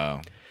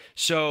 Oh.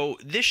 So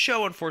this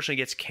show unfortunately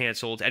gets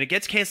canceled, and it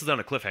gets canceled on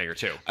a cliffhanger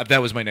too.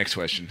 That was my next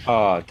question.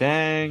 Oh,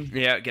 dang.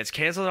 Yeah, it gets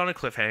canceled on a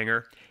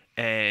cliffhanger,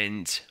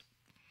 and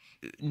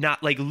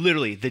not like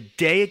literally the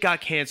day it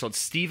got canceled,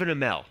 Stephen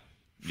Amell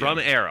from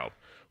Arrow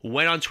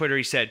went on Twitter.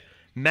 He said,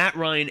 "Matt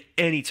Ryan,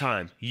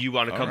 anytime you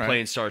want to come play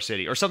in Star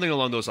City," or something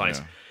along those lines.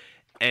 Yeah.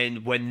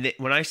 And when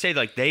I say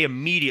like they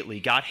immediately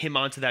got him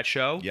onto that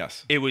show,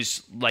 Yes, it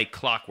was like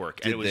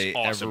clockwork, and it was they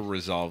awesome. ever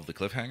resolve the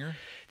cliffhanger?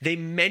 They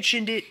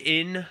mentioned it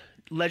in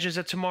Legends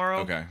of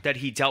Tomorrow that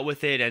he dealt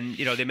with it, and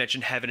they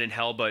mentioned heaven and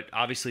hell, but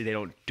obviously they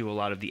don't do a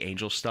lot of the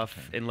angel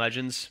stuff in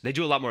Legends. They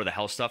do a lot more of the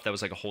hell stuff. That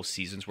was like a whole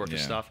season's worth of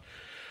stuff.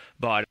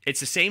 But it's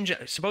the same.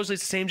 Supposedly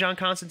it's the same John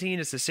Constantine.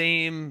 It's the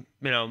same,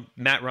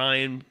 Matt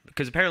Ryan.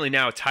 Because apparently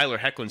now Tyler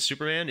Hoechlin's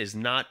Superman is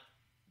not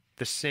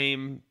the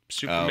same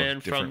Superman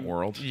different from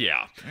world.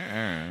 Yeah.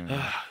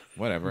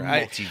 Whatever.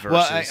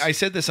 Multiverses. I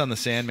said this on the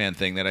Sandman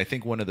thing, that I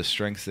think one of the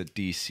strengths that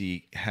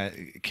DC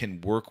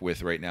can work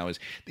with right now is,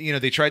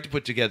 they tried to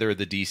put together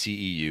the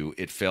DCEU.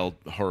 It failed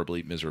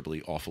horribly,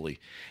 miserably, awfully.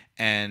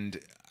 And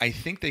I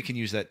think they can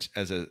use that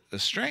as a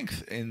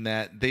strength in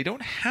that they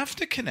don't have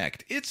to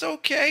connect. It's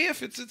okay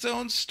if it's its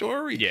own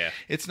story. Yeah.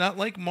 It's not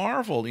like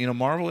Marvel.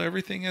 Marvel,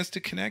 everything has to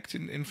connect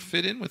and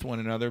fit in with one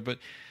another. But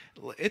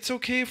it's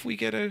okay if we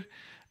get a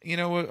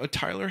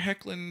Tyler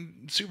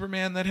Hoechlin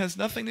Superman that has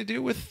nothing to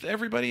do with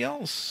everybody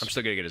else. I'm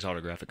still gonna get his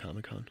autograph at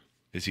Comic-Con.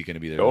 Is he going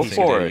to be there? Go the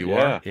same for day it, you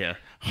yeah. are? Yeah.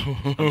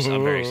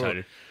 I'm very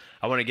excited.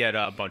 I want to get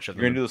a bunch of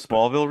them. You're going to do the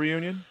Smallville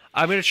reunion?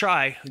 I'm gonna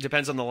try. It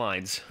depends on the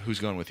lines. Who's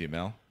going with you,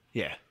 Mel?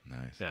 Yeah.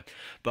 Nice. Yeah.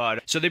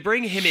 But so they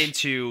bring him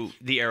into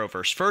the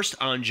Arrowverse first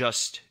on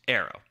just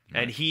Arrow.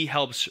 And he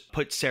helps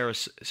put Sarah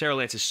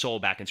Lance's soul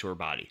back into her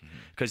body.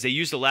 Because they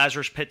use the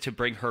Lazarus pit to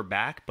bring her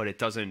back, but it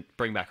doesn't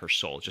bring back her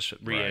soul. It just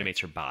reanimates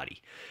her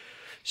body.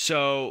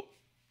 So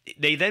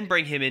they then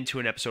bring him into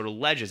an episode of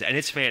Legends, and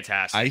it's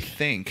fantastic. I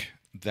think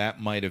that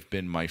might have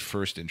been my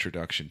first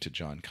introduction to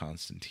John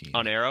Constantine.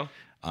 On Arrow?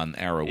 On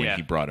Arrow when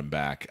he brought him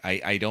back.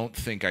 I don't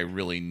think I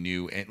really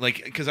knew,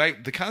 because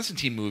the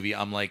Constantine movie,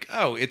 I'm like,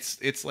 oh,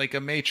 it's like a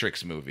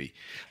Matrix movie.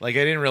 Like, I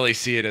didn't really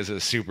see it as a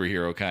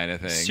superhero kind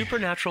of thing.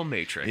 Supernatural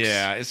Matrix.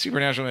 Yeah, it's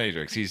Supernatural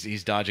Matrix.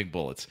 He's dodging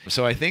bullets.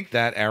 So I think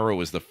that Arrow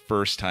was the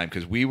first time,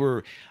 because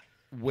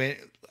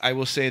I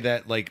will say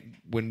that, like,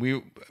 when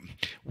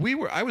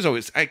I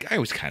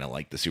always kind of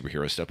liked the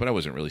superhero stuff, but I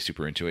wasn't really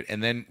super into it.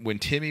 And then when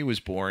Timmy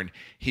was born,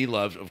 he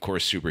loved, of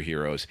course,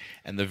 superheroes.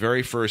 And the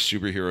very first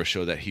superhero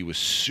show that he was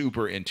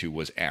super into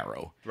was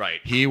Arrow. Right.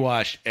 He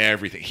watched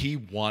everything. He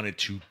wanted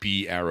to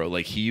be Arrow.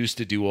 Like, he used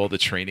to do all the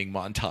training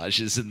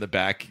montages in the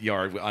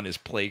backyard on his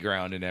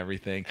playground and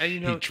everything. And,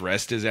 he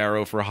dressed as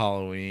Arrow for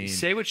Halloween.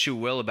 Say what you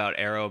will about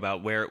Arrow,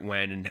 about where it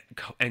went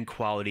and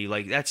quality.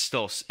 Like,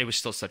 it was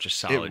still such a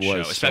solid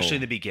show, especially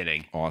in the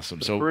beginning. Awesome.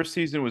 The first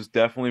season was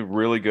definitely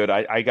really good.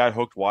 I got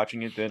hooked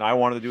watching it then. I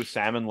wanted to do a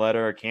salmon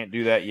letter. I can't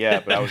do that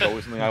yet, but that was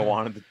always something I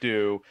wanted to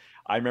do.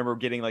 I remember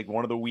getting like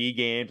one of the Wii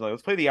games. Like,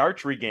 let's play the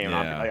archery game.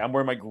 Yeah. I'm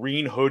wearing my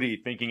green hoodie,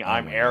 thinking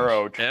I'm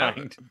Arrow,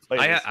 trying to play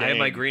this game. I had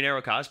my Green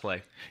Arrow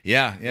cosplay.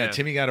 Yeah.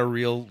 Timmy got a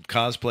real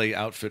cosplay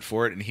outfit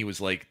for it, and he was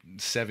like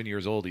 7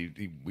 years old.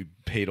 We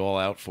paid all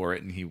out for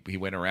it, and he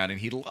went around and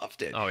he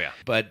loved it. Oh yeah.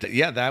 But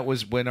yeah, that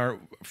was when our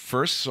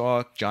first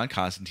saw John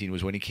Constantine,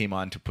 was when he came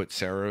on to put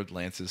Sarah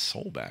Lance's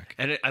soul back.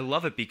 And I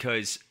love it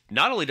because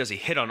not only does he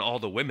hit on all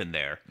the women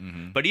there,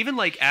 but even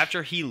like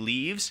after he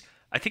leaves,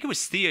 I think it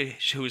was Thea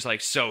who was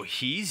like, so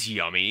he's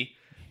yummy,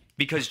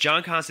 because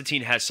John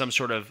Constantine has some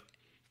sort of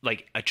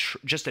like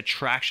just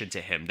attraction to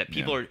him that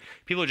people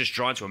are just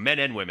drawn to him, men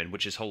and women,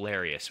 which is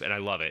hilarious, and I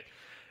love it.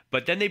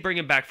 But then they bring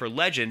him back for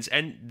Legends,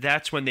 and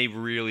that's when they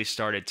really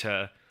started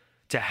to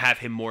have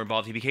him more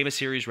involved. He became a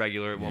series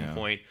regular at one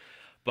point,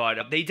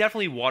 but they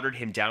definitely watered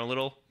him down a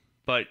little.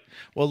 But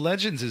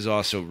Legends is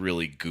also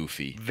really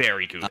goofy.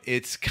 Very goofy.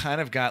 It's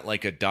kind of got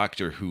like a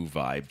Doctor Who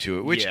vibe to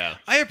it, which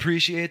I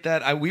appreciate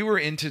that. We were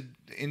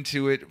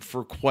into it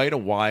for quite a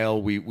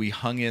while. We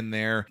hung in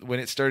there. When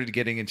it started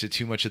getting into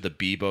too much of the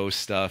Bebo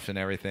stuff and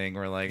everything,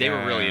 we're like, they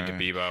were really into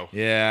Bebo.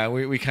 Yeah,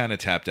 we kind of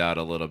tapped out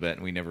a little bit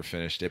and we never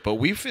finished it. But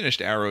we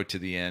finished Arrow to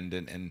the end,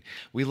 and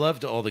we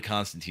loved all the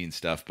Constantine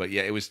stuff, but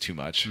yeah, it was too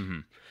much.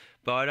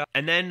 But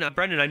and then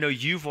Brendan, I know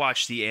you've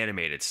watched the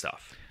animated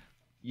stuff.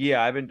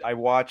 Yeah, I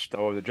watched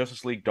the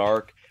Justice League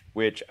Dark,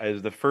 which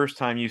is the first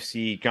time you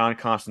see John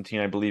Constantine,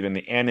 I believe, in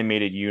the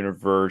animated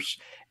universe,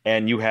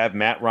 and you have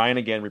Matt Ryan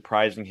again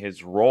reprising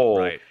his role.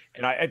 Right.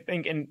 And I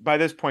think, and by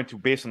this point, too,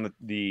 based on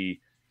the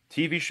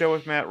TV show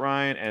with Matt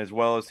Ryan, as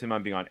well as him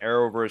on being on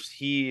Arrowverse,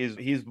 he's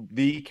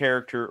the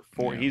character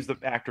he's the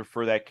actor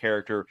for that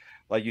character.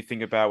 Like you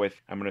think about with,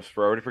 I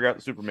already forgot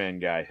the Superman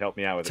guy. Help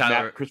me out with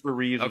it. Christopher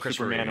Reeves with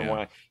Superman and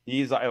one.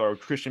 He's or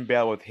Christian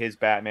Bale with his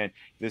Batman.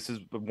 This is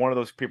one of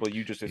those people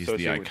you just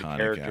associate with the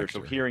character.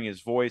 So hearing his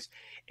voice,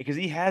 because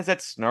he has that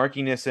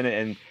snarkiness in it,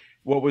 and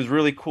what was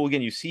really cool,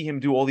 again, you see him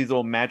do all these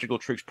little magical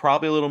tricks,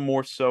 probably a little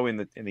more so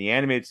in the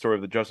animated story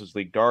of the Justice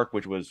League Dark,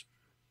 which was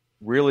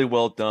really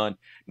well done.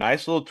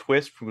 Nice little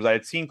twist, because I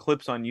had seen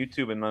clips on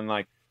YouTube and then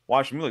like,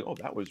 watching the movie, like,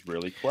 oh, that was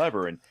really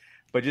clever.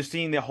 But just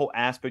seeing the whole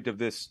aspect of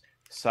this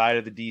side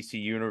of the DC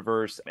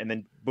universe, and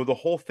then but the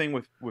whole thing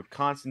with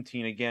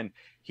Constantine again,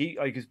 he,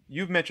 like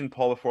you've mentioned,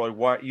 Paul, before, like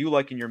what you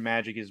like in your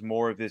magic is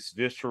more of this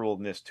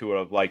visceralness to it,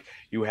 of like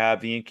you have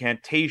the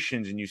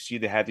incantations and you see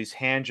they have these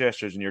hand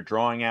gestures and you're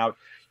drawing out,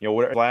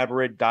 what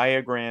elaborate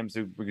diagrams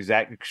to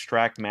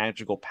extract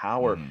magical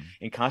power.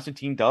 And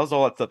Constantine does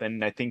all that stuff,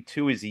 and I think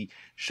too is he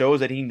shows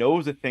that he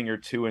knows a thing or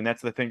two, and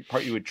that's the thing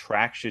part you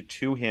attracts you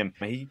to him.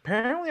 He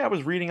apparently, I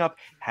was reading up,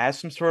 has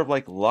some sort of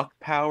like luck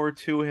power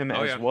to him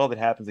well that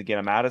happens to get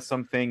him out of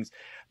some things.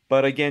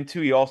 But again,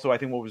 too, he also, I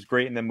think what was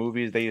great in the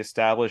movie is they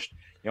established,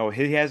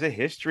 he has a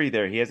history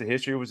there. He has a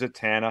history with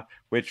Zatanna,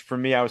 which for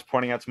me, I was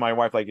pointing out to my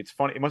wife, like, it's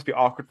funny. It must be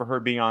awkward for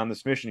her being on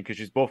this mission because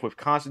she's both with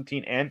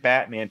Constantine and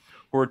Batman,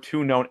 who are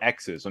two known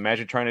exes.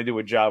 Imagine trying to do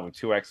a job with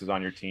two exes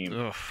on your team.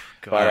 Oh,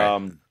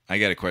 God. But I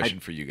got a question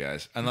for you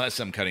guys, unless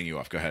I'm cutting you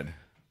off. Go ahead.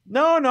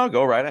 No,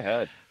 go right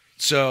ahead.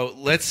 So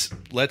let's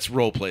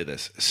role play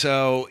this.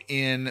 So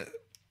in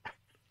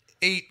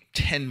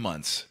 8-10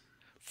 months,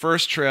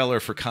 first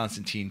trailer for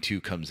Constantine 2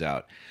 comes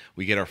out.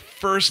 We get our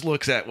first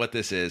looks at what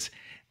this is,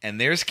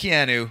 and there's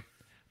Keanu,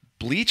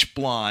 bleach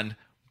blonde,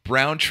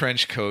 brown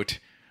trench coat,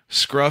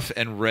 scruff,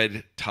 and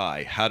red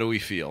tie. How do we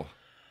feel?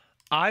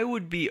 I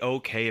would be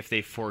okay if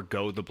they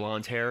forego the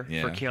blonde hair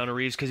for Keanu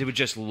Reeves, because it would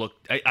just look...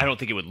 I don't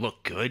think it would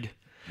look good.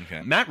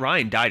 Okay. Matt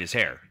Ryan dyed his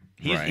hair.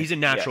 He's a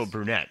natural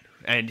brunette.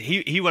 And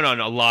he went on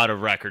a lot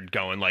of record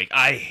going, like,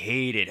 I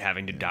hated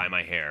having to dye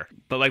my hair.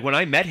 But, like, when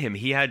I met him,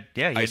 he had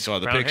I saw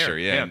the picture,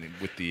 hair.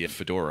 with the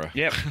fedora.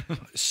 Yeah.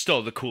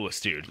 Still the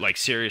coolest dude. Like,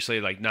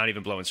 seriously, like, not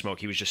even blowing smoke.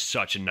 He was just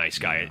such a nice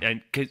guy. Yeah.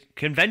 And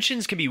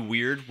conventions can be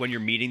weird when you're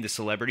meeting the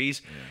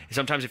celebrities. Yeah.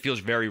 Sometimes it feels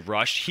very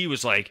rushed. He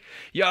was like,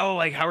 yo,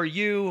 like, how are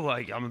you?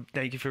 Like,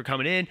 thank you for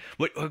coming in.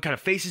 What kind of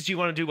faces do you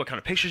want to do? What kind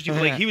of pictures do you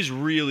like? He was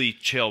really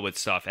chill with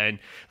stuff. And,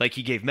 like,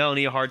 he gave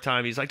Melanie a hard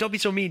time. He's like, don't be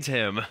so mean to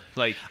him.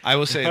 Like, I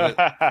will say that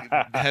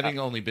having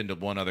only been to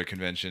one other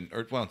convention,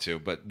 or well, two,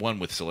 but one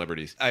with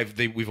celebrities,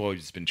 we've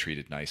always been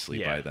treated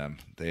nicely by them.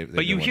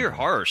 But you hear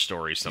horror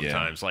stories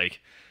sometimes,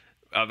 like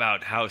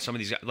about how some of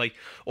these guys, like,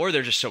 or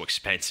they're just so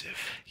expensive.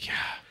 Yeah.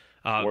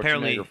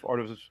 Apparently,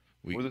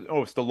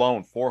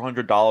 Stallone,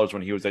 $400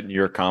 when he was at New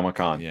York Comic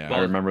Con. Yeah,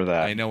 I remember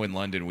that. I know in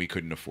London we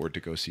couldn't afford to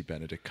go see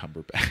Benedict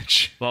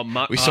Cumberbatch.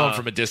 Well, we saw him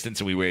from a distance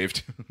and we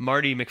waved.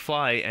 Marty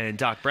McFly and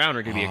Doc Brown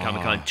are going to be at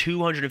Comic Con,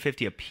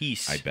 $250 a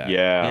piece. I bet.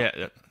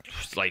 Yeah.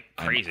 It's like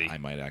crazy. I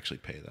might actually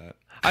pay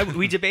that.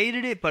 We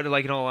debated it, but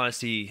like in all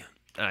honesty,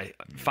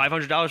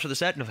 $500 for the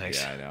set? No thanks.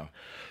 Yeah, I know.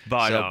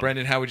 But so,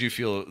 Brendan, how would you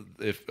feel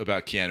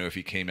about Keanu if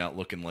he came out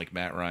looking like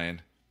Matt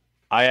Ryan?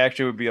 I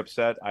actually would be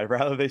upset. I'd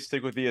rather they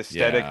stick with the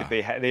aesthetic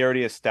that they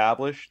already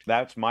established.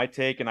 That's my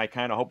take, and I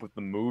kind of hope with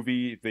the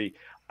movie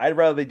I'd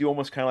rather they do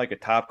almost kind of like a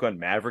Top Gun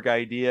Maverick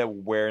idea,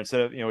 where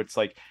instead of it's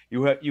like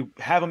you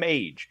have him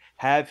age,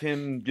 have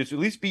him just at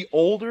least be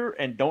older,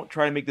 and don't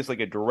try to make this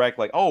like a direct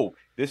like, oh,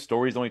 this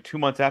story is only 2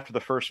 months after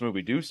the first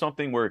movie. Do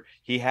something where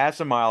he has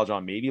some mileage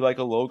on, maybe like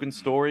a Logan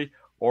story,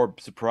 or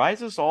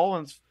surprise us all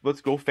and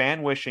let's go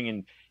fan wishing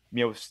and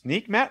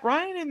sneak Matt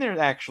Ryan in there.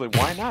 Actually,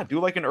 why not do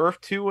like an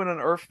Earth 2 and an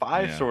Earth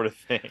 5 sort of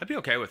thing? I'd be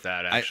okay with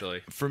that.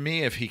 Actually, for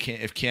me, if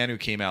Keanu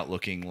came out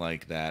looking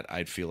like that,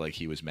 I'd feel like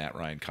he was Matt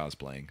Ryan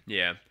cosplaying.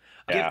 Yeah.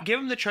 Give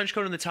him the trench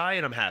coat and the tie,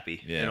 and I'm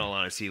happy. Yeah. In all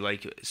honesty,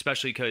 like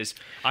especially because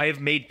I have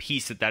made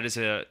peace that is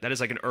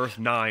like an Earth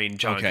 9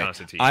 John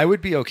Constantine. I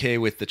would be okay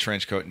with the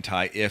trench coat and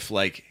tie if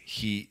like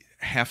he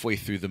halfway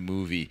through the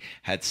movie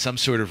had some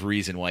sort of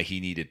reason why he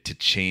needed to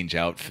change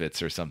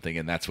outfits or something,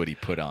 and that's what he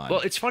put on. Well,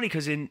 it's funny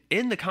because in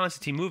the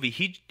Constantine movie,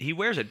 he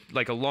wears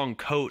like a long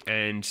coat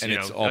and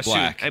it's all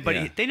black, suit,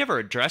 but they never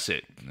address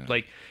it. No.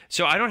 Like,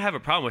 so I don't have a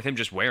problem with him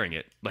just wearing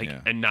it,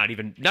 and not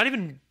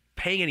even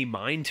paying any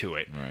mind to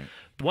it. Right.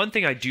 One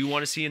thing I do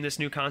want to see in this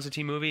new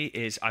Constantine movie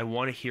is I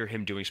want to hear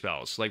him doing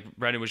spells. Like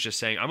Brendan was just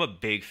saying, I'm a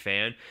big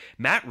fan.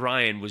 Matt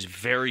Ryan was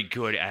very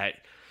good at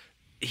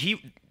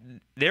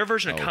their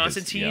version of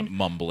Constantine.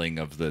 Mumbling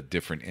of the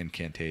different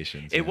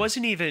incantations. It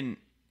wasn't even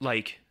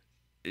like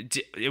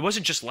it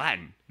wasn't just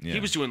Latin. Yeah. He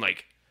was doing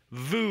like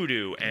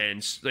voodoo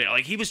and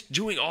like he was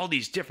doing all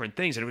these different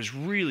things, and it was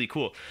really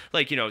cool.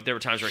 Like there were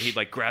times where he'd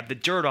like grab the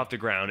dirt off the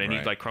ground and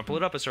he'd like crumple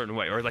it up a certain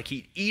way, or like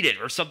he'd eat it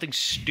or something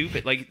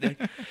stupid. Like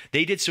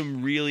they did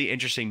some really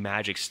interesting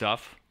magic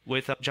stuff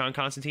with John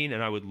Constantine,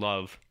 and I would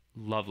love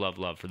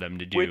for them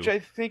to do, which I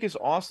think is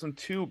awesome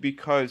too,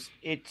 because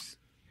it's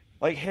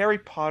like Harry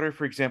Potter,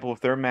 for example,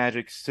 with their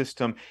magic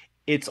system.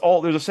 There's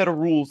a set of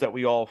rules that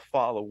we all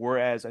follow,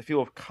 whereas I feel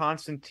with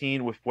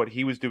Constantine, with what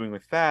he was doing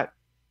with that,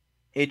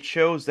 it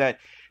shows that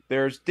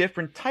there's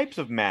different types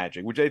of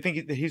magic, which I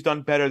think he's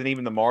done better than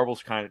even the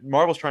Marvel's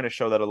Marvel's trying to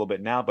show that a little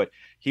bit now, but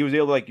he was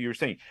able to, like you were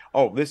saying,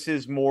 oh, this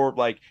is more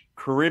like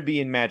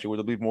Caribbean magic, where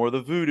there'll be more of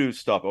the voodoo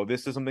stuff. Oh,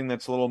 this is something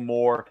that's a little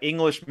more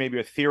English, maybe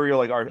ethereal,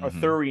 like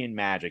Arthurian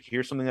magic.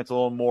 Here's something that's a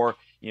little more,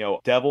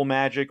 devil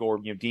magic or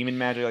demon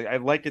magic. Like, I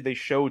liked that they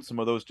showed some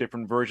of those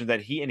different versions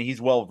that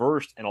he's well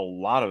versed in a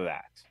lot of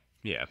that.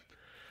 Yeah.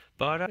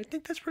 But I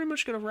think that's pretty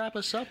much going to wrap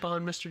us up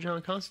on Mr.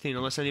 John Constantine,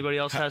 unless anybody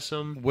else has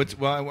some. Well,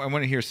 I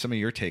want to hear some of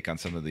your take on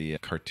some of the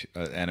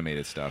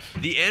animated stuff.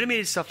 The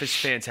animated stuff is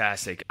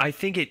fantastic. I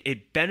think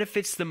it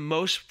benefits the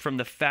most from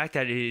the fact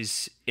that it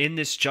is in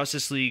this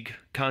Justice League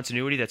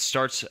continuity that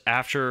starts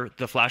after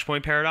the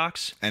Flashpoint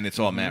paradox. And it's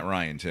all Matt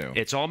Ryan, too.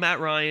 It's all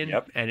Matt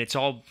Ryan, and it's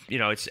all,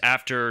 it's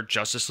after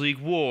Justice League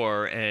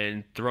War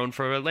and Throne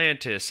for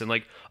Atlantis and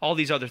like all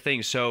these other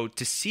things. So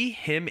to see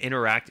him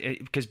interact,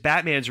 because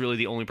Batman's really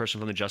the only person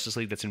from the Justice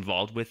League that's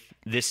involved with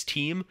this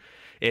team.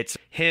 It's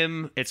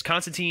him, it's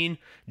Constantine,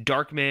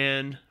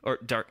 Deadman,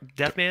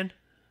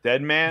 excuse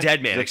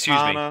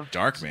me.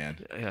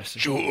 Darkman. Yes.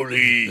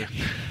 Julie.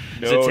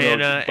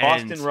 Zatanna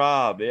Boston and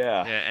Rob,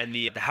 yeah. And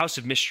the House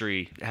of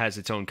Mystery has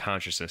its own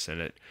consciousness in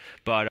it.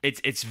 But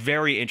it's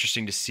very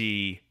interesting to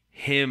see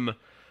him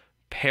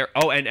pair.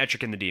 Oh, and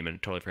Etrigan the Demon.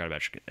 Totally forgot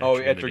about Etrigan.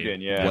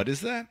 Etrigan, yeah. What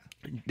is that?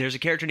 There's a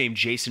character named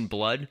Jason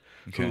Blood,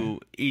 who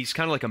he's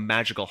kind of like a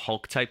magical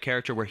Hulk type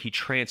character where he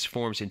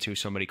transforms into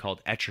somebody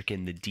called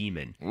Etrigan the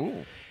Demon.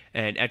 Ooh.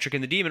 And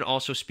Etrigan the Demon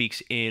also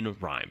speaks in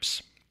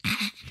rhymes.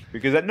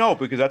 Because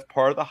that's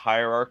part of the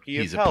hierarchy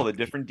of hell. The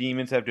different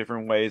demons have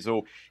different ways.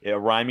 So a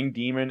rhyming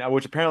demon,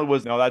 which apparently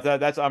was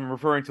that's I'm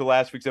referring to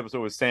last week's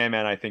episode with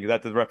Sandman. I think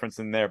that's the reference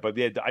in there. But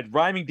the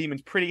rhyming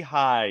demon's pretty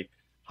higher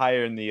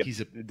in the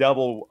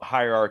double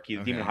hierarchy,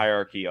 the demon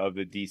hierarchy of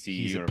the DC universe.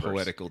 He's a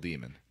poetical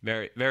demon.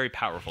 Very, very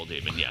powerful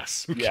demon,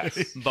 yes.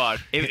 Yes.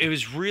 But it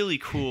was really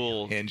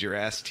cool. Hand your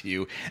ass to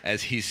you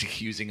as he's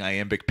using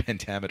iambic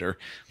pentameter.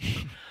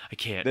 I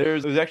can't.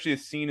 There's actually a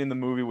scene in the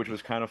movie which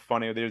was kind of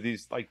funny. There's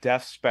these like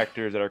death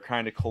specters that are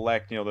trying to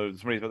collect,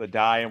 somebody's about to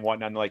die and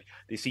whatnot. And like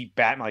they see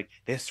Batman, like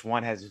this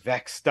one has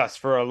vexed us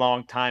for a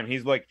long time.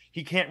 He's like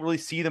he can't really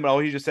see them, but all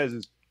he just says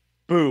is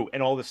boo,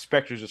 and all the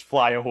specters just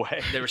fly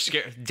away. They were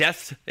scared.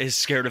 Death is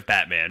scared of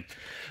Batman,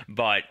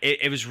 but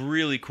it was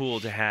really cool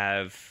to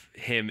have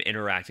him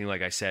interacting,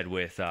 like I said,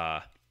 with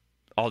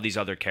all these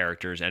other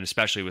characters, and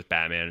especially with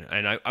Batman.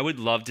 And I would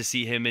love to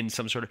see him in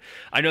some sort of.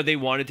 I know they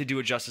wanted to do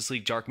a Justice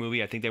League Dark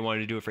movie. I think they wanted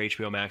to do it for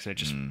HBO Max, and it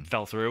just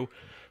fell through.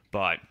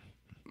 But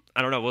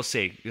I don't know. We'll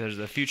see.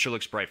 The future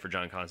looks bright for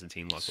John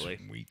Constantine, luckily.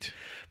 Sweet.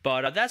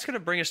 But that's going to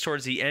bring us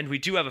towards the end. We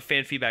do have a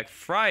fan feedback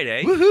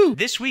Friday. Woohoo!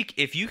 This week,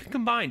 if you could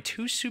combine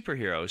two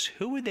superheroes,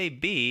 who would they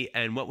be,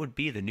 and what would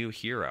be the new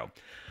hero?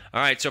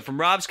 All right, so from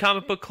Rob's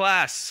comic book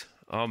class.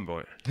 Oh,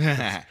 boy.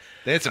 They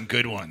had some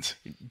good ones.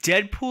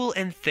 Deadpool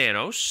and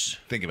Thanos.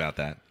 Think about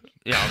that.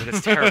 Yeah,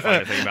 that's terrifying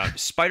to think about.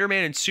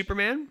 Spider-Man and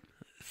Superman.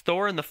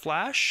 Thor and the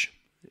Flash.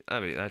 I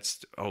mean,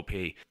 that's OP.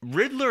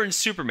 Riddler and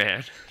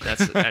Superman.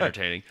 That's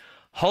entertaining.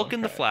 Hulk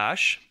and the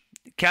Flash.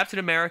 Captain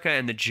America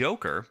and the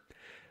Joker.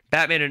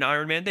 Batman and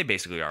Iron Man, they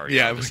basically are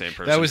the same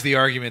person. That was the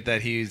argument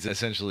that he's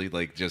essentially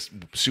like just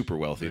super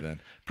wealthy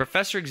then.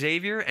 Professor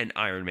Xavier and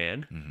Iron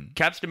Man.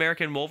 Captain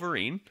America and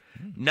Wolverine.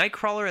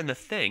 Nightcrawler and the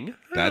Thing.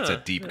 That's a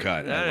deep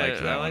cut.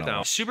 I like that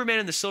one. Superman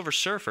and the Silver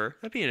Surfer.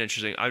 That'd be an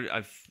interesting.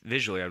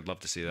 Visually, I'd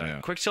love to see that.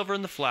 Yeah. Quicksilver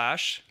and the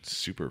Flash.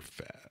 Super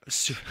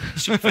fast.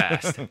 Super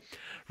fast.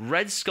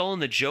 Red Skull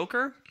and the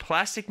Joker.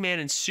 Plastic Man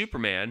and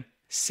Superman.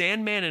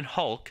 Sandman and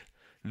Hulk.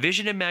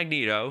 Vision and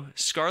Magneto,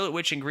 Scarlet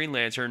Witch and Green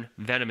Lantern,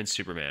 Venom and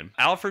Superman.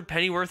 Alfred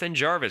Pennyworth and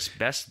Jarvis,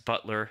 best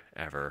butler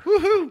ever.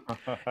 Woohoo!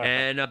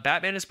 And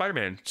Batman and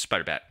Spider-Man.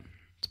 Spider-Bat.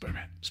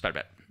 Spider-Man.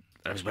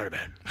 I'm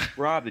Spider-Man.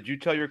 Rob, did you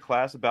tell your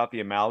class about the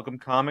Amalgam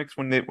comics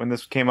when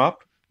this came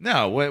up?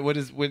 No. What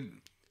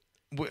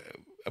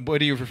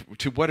are you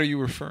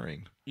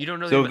referring? You don't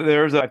know. So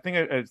there's a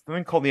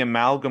thing called the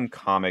Amalgam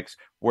comics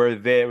where I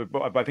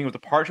think it was a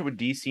partnership with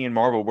DC and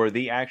Marvel where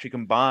they actually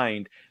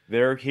combined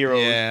their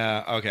heroes.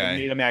 Yeah, okay. And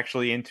made them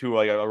actually into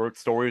like wrote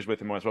stories with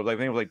them. So I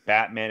think it was like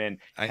Batman and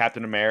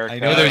Captain America. I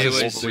know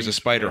there's a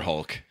Spider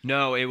Hulk.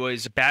 No, it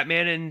was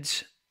Batman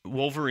and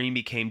Wolverine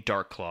became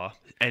Darkclaw,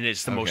 and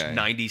it's the most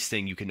 90s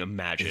thing you can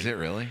imagine. Is it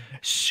really?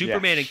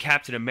 Superman and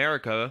Captain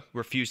America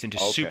were fused into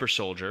Super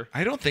Soldier.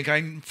 I don't think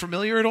I'm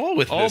familiar at all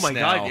with this. Oh my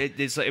now. god,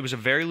 it was a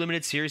very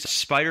limited series.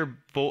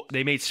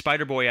 They made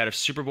Spider-Boy out of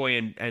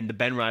Superboy and the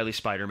Ben Reilly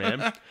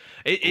Spider-Man.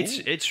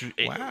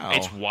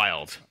 It's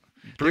wild.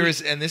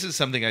 And this is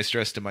something I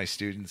stress to my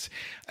students.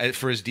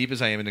 For as deep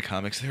as I am into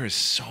comics, there is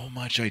so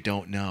much I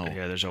don't know.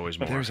 Yeah, there's always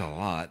more. There's a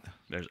lot.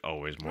 There's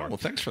always more. Oh, well,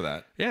 thanks for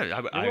that.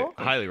 Yeah, I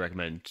highly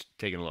recommend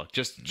taking a look,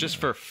 just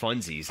for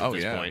funsies at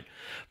this point.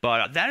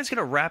 But that is going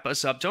to wrap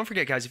us up. Don't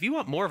forget, guys, if you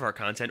want more of our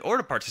content or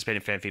to participate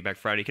in Fan Feedback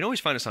Friday, you can always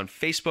find us on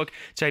Facebook.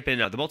 Type in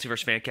the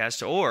Multiverse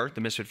Fancast or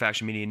the Misfit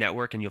Faction Media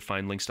Network, and you'll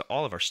find links to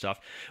all of our stuff.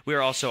 We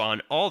are also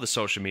on all the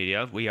social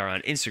media. We are on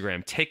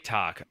Instagram,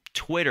 TikTok,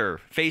 Twitter,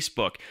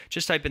 Facebook.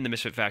 Just type in the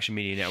Misfit Faction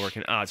Media Network,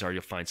 and odds are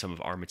you'll find some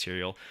of our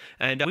material.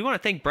 And we want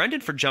to thank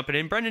Brendan for jumping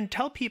in. Brendan,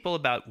 tell people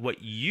about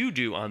what you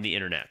do on the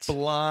internet.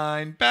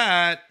 Blind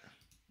Bat.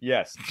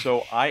 Yes.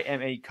 So I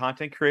am a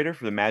content creator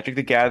for the Magic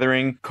the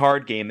Gathering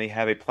card game. They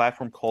have a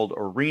platform called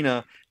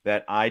Arena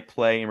that I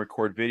play and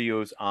record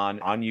videos on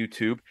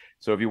YouTube.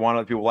 So if you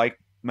like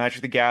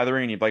Magic the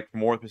Gathering and you'd like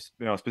more,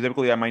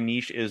 specifically on my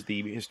niche is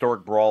the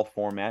historic brawl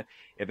format.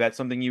 If that's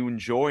something you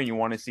enjoy and you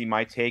want to see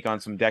my take on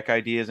some deck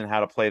ideas and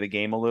how to play the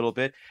game a little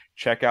bit,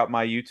 check out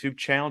my YouTube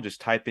channel.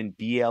 Just type in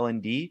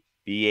BLND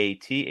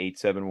BAT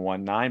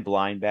 8719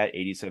 Blind Bat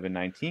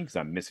 8719 because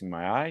I'm missing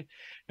my eye.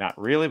 Not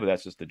really, but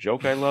that's just the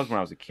joke I loved when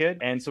I was a kid.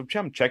 And so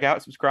check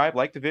out, subscribe,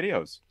 like the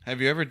videos.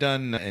 Have you ever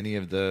done any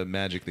of the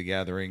Magic the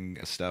Gathering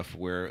stuff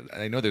where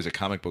I know there's a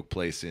comic book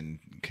place in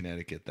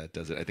Connecticut that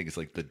does it? I think it's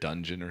like the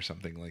Dungeon or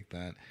something like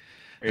that.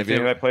 Have you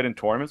ever played in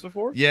tournaments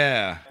before?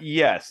 Yeah.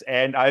 Yes,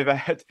 and I've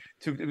had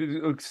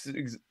to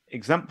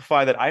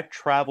exemplify that I've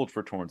traveled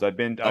for tournaments. I've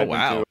been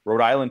to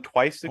Rhode Island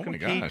twice to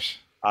compete. Oh my gosh.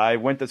 I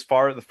went the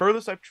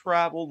furthest I've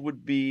traveled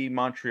would be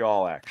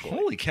Montreal, actually.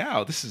 Holy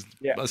cow, this is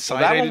a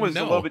side that I one didn't was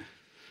know. a little bit.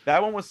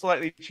 That one was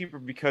slightly cheaper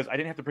because I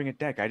didn't have to bring a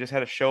deck. I just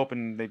had to show up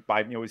and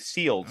it was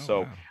sealed.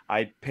 So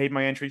I paid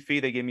my entry fee.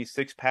 They gave me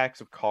 6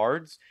 packs of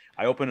cards.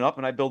 I open it up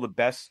and I build the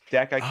best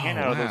deck I can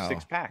out of those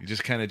 6 packs. You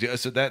just kind of do.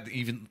 So that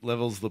even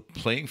levels the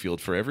playing field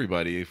for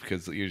everybody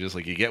because you're just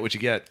like, you get what you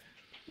get.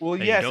 Well,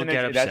 yes,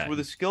 and that's where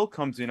the skill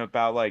comes in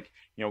about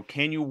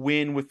can you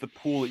win with the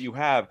pool that you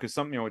have? Because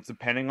it's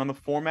depending on the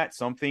format.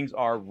 Some things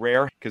are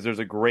rare because there's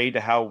a grade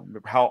to how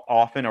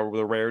often or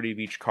the rarity of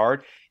each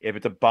card. If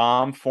it's a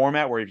bomb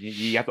format where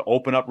you have to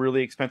open up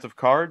really expensive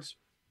cards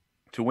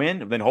to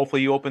win, then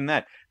hopefully you open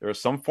that. There are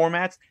some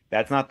formats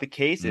that's not the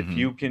case. If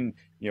you can,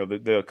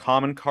 the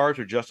common cards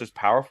are just as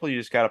powerful. You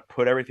just got to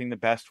put everything the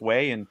best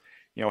way and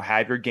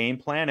have your game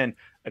plan. And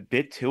a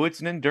bit too, it's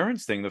an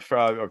endurance thing.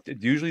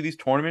 Usually these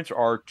tournaments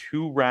are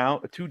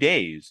 2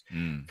 days.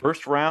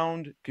 First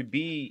round could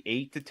be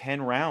 8 to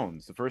 10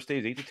 rounds. The first day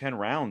is 8 to 10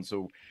 rounds.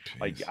 So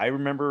I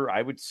remember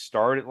I would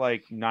start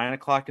at 9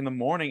 o'clock in the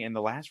morning and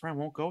the last round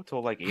won't go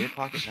till 8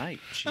 o'clock at night.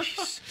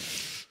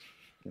 Jeez.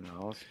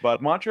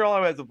 But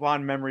Montreal has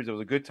fond memories. It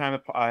was a good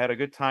time. I had a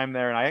good time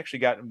there, and I actually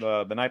got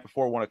the night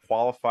before won a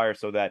qualifier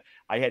so that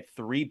I had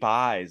 3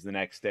 buys the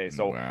next day.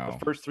 So the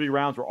first 3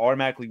 rounds were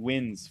automatically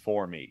wins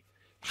for me.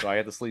 So I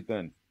had to sleep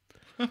in.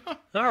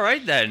 All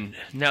right, then.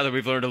 Now that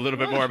we've learned a little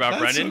bit more about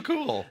Brendan, so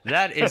cool.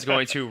 That is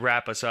going to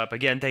wrap us up.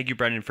 Again, thank you,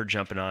 Brendan, for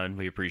jumping on.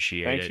 We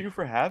appreciate it. Thank you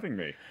for having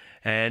me.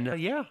 And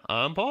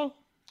I'm Paul.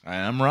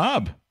 I'm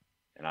Rob.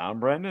 And I'm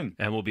Brendan.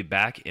 And we'll be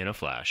back in a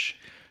flash.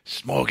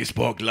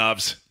 Smorgasbord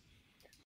gloves.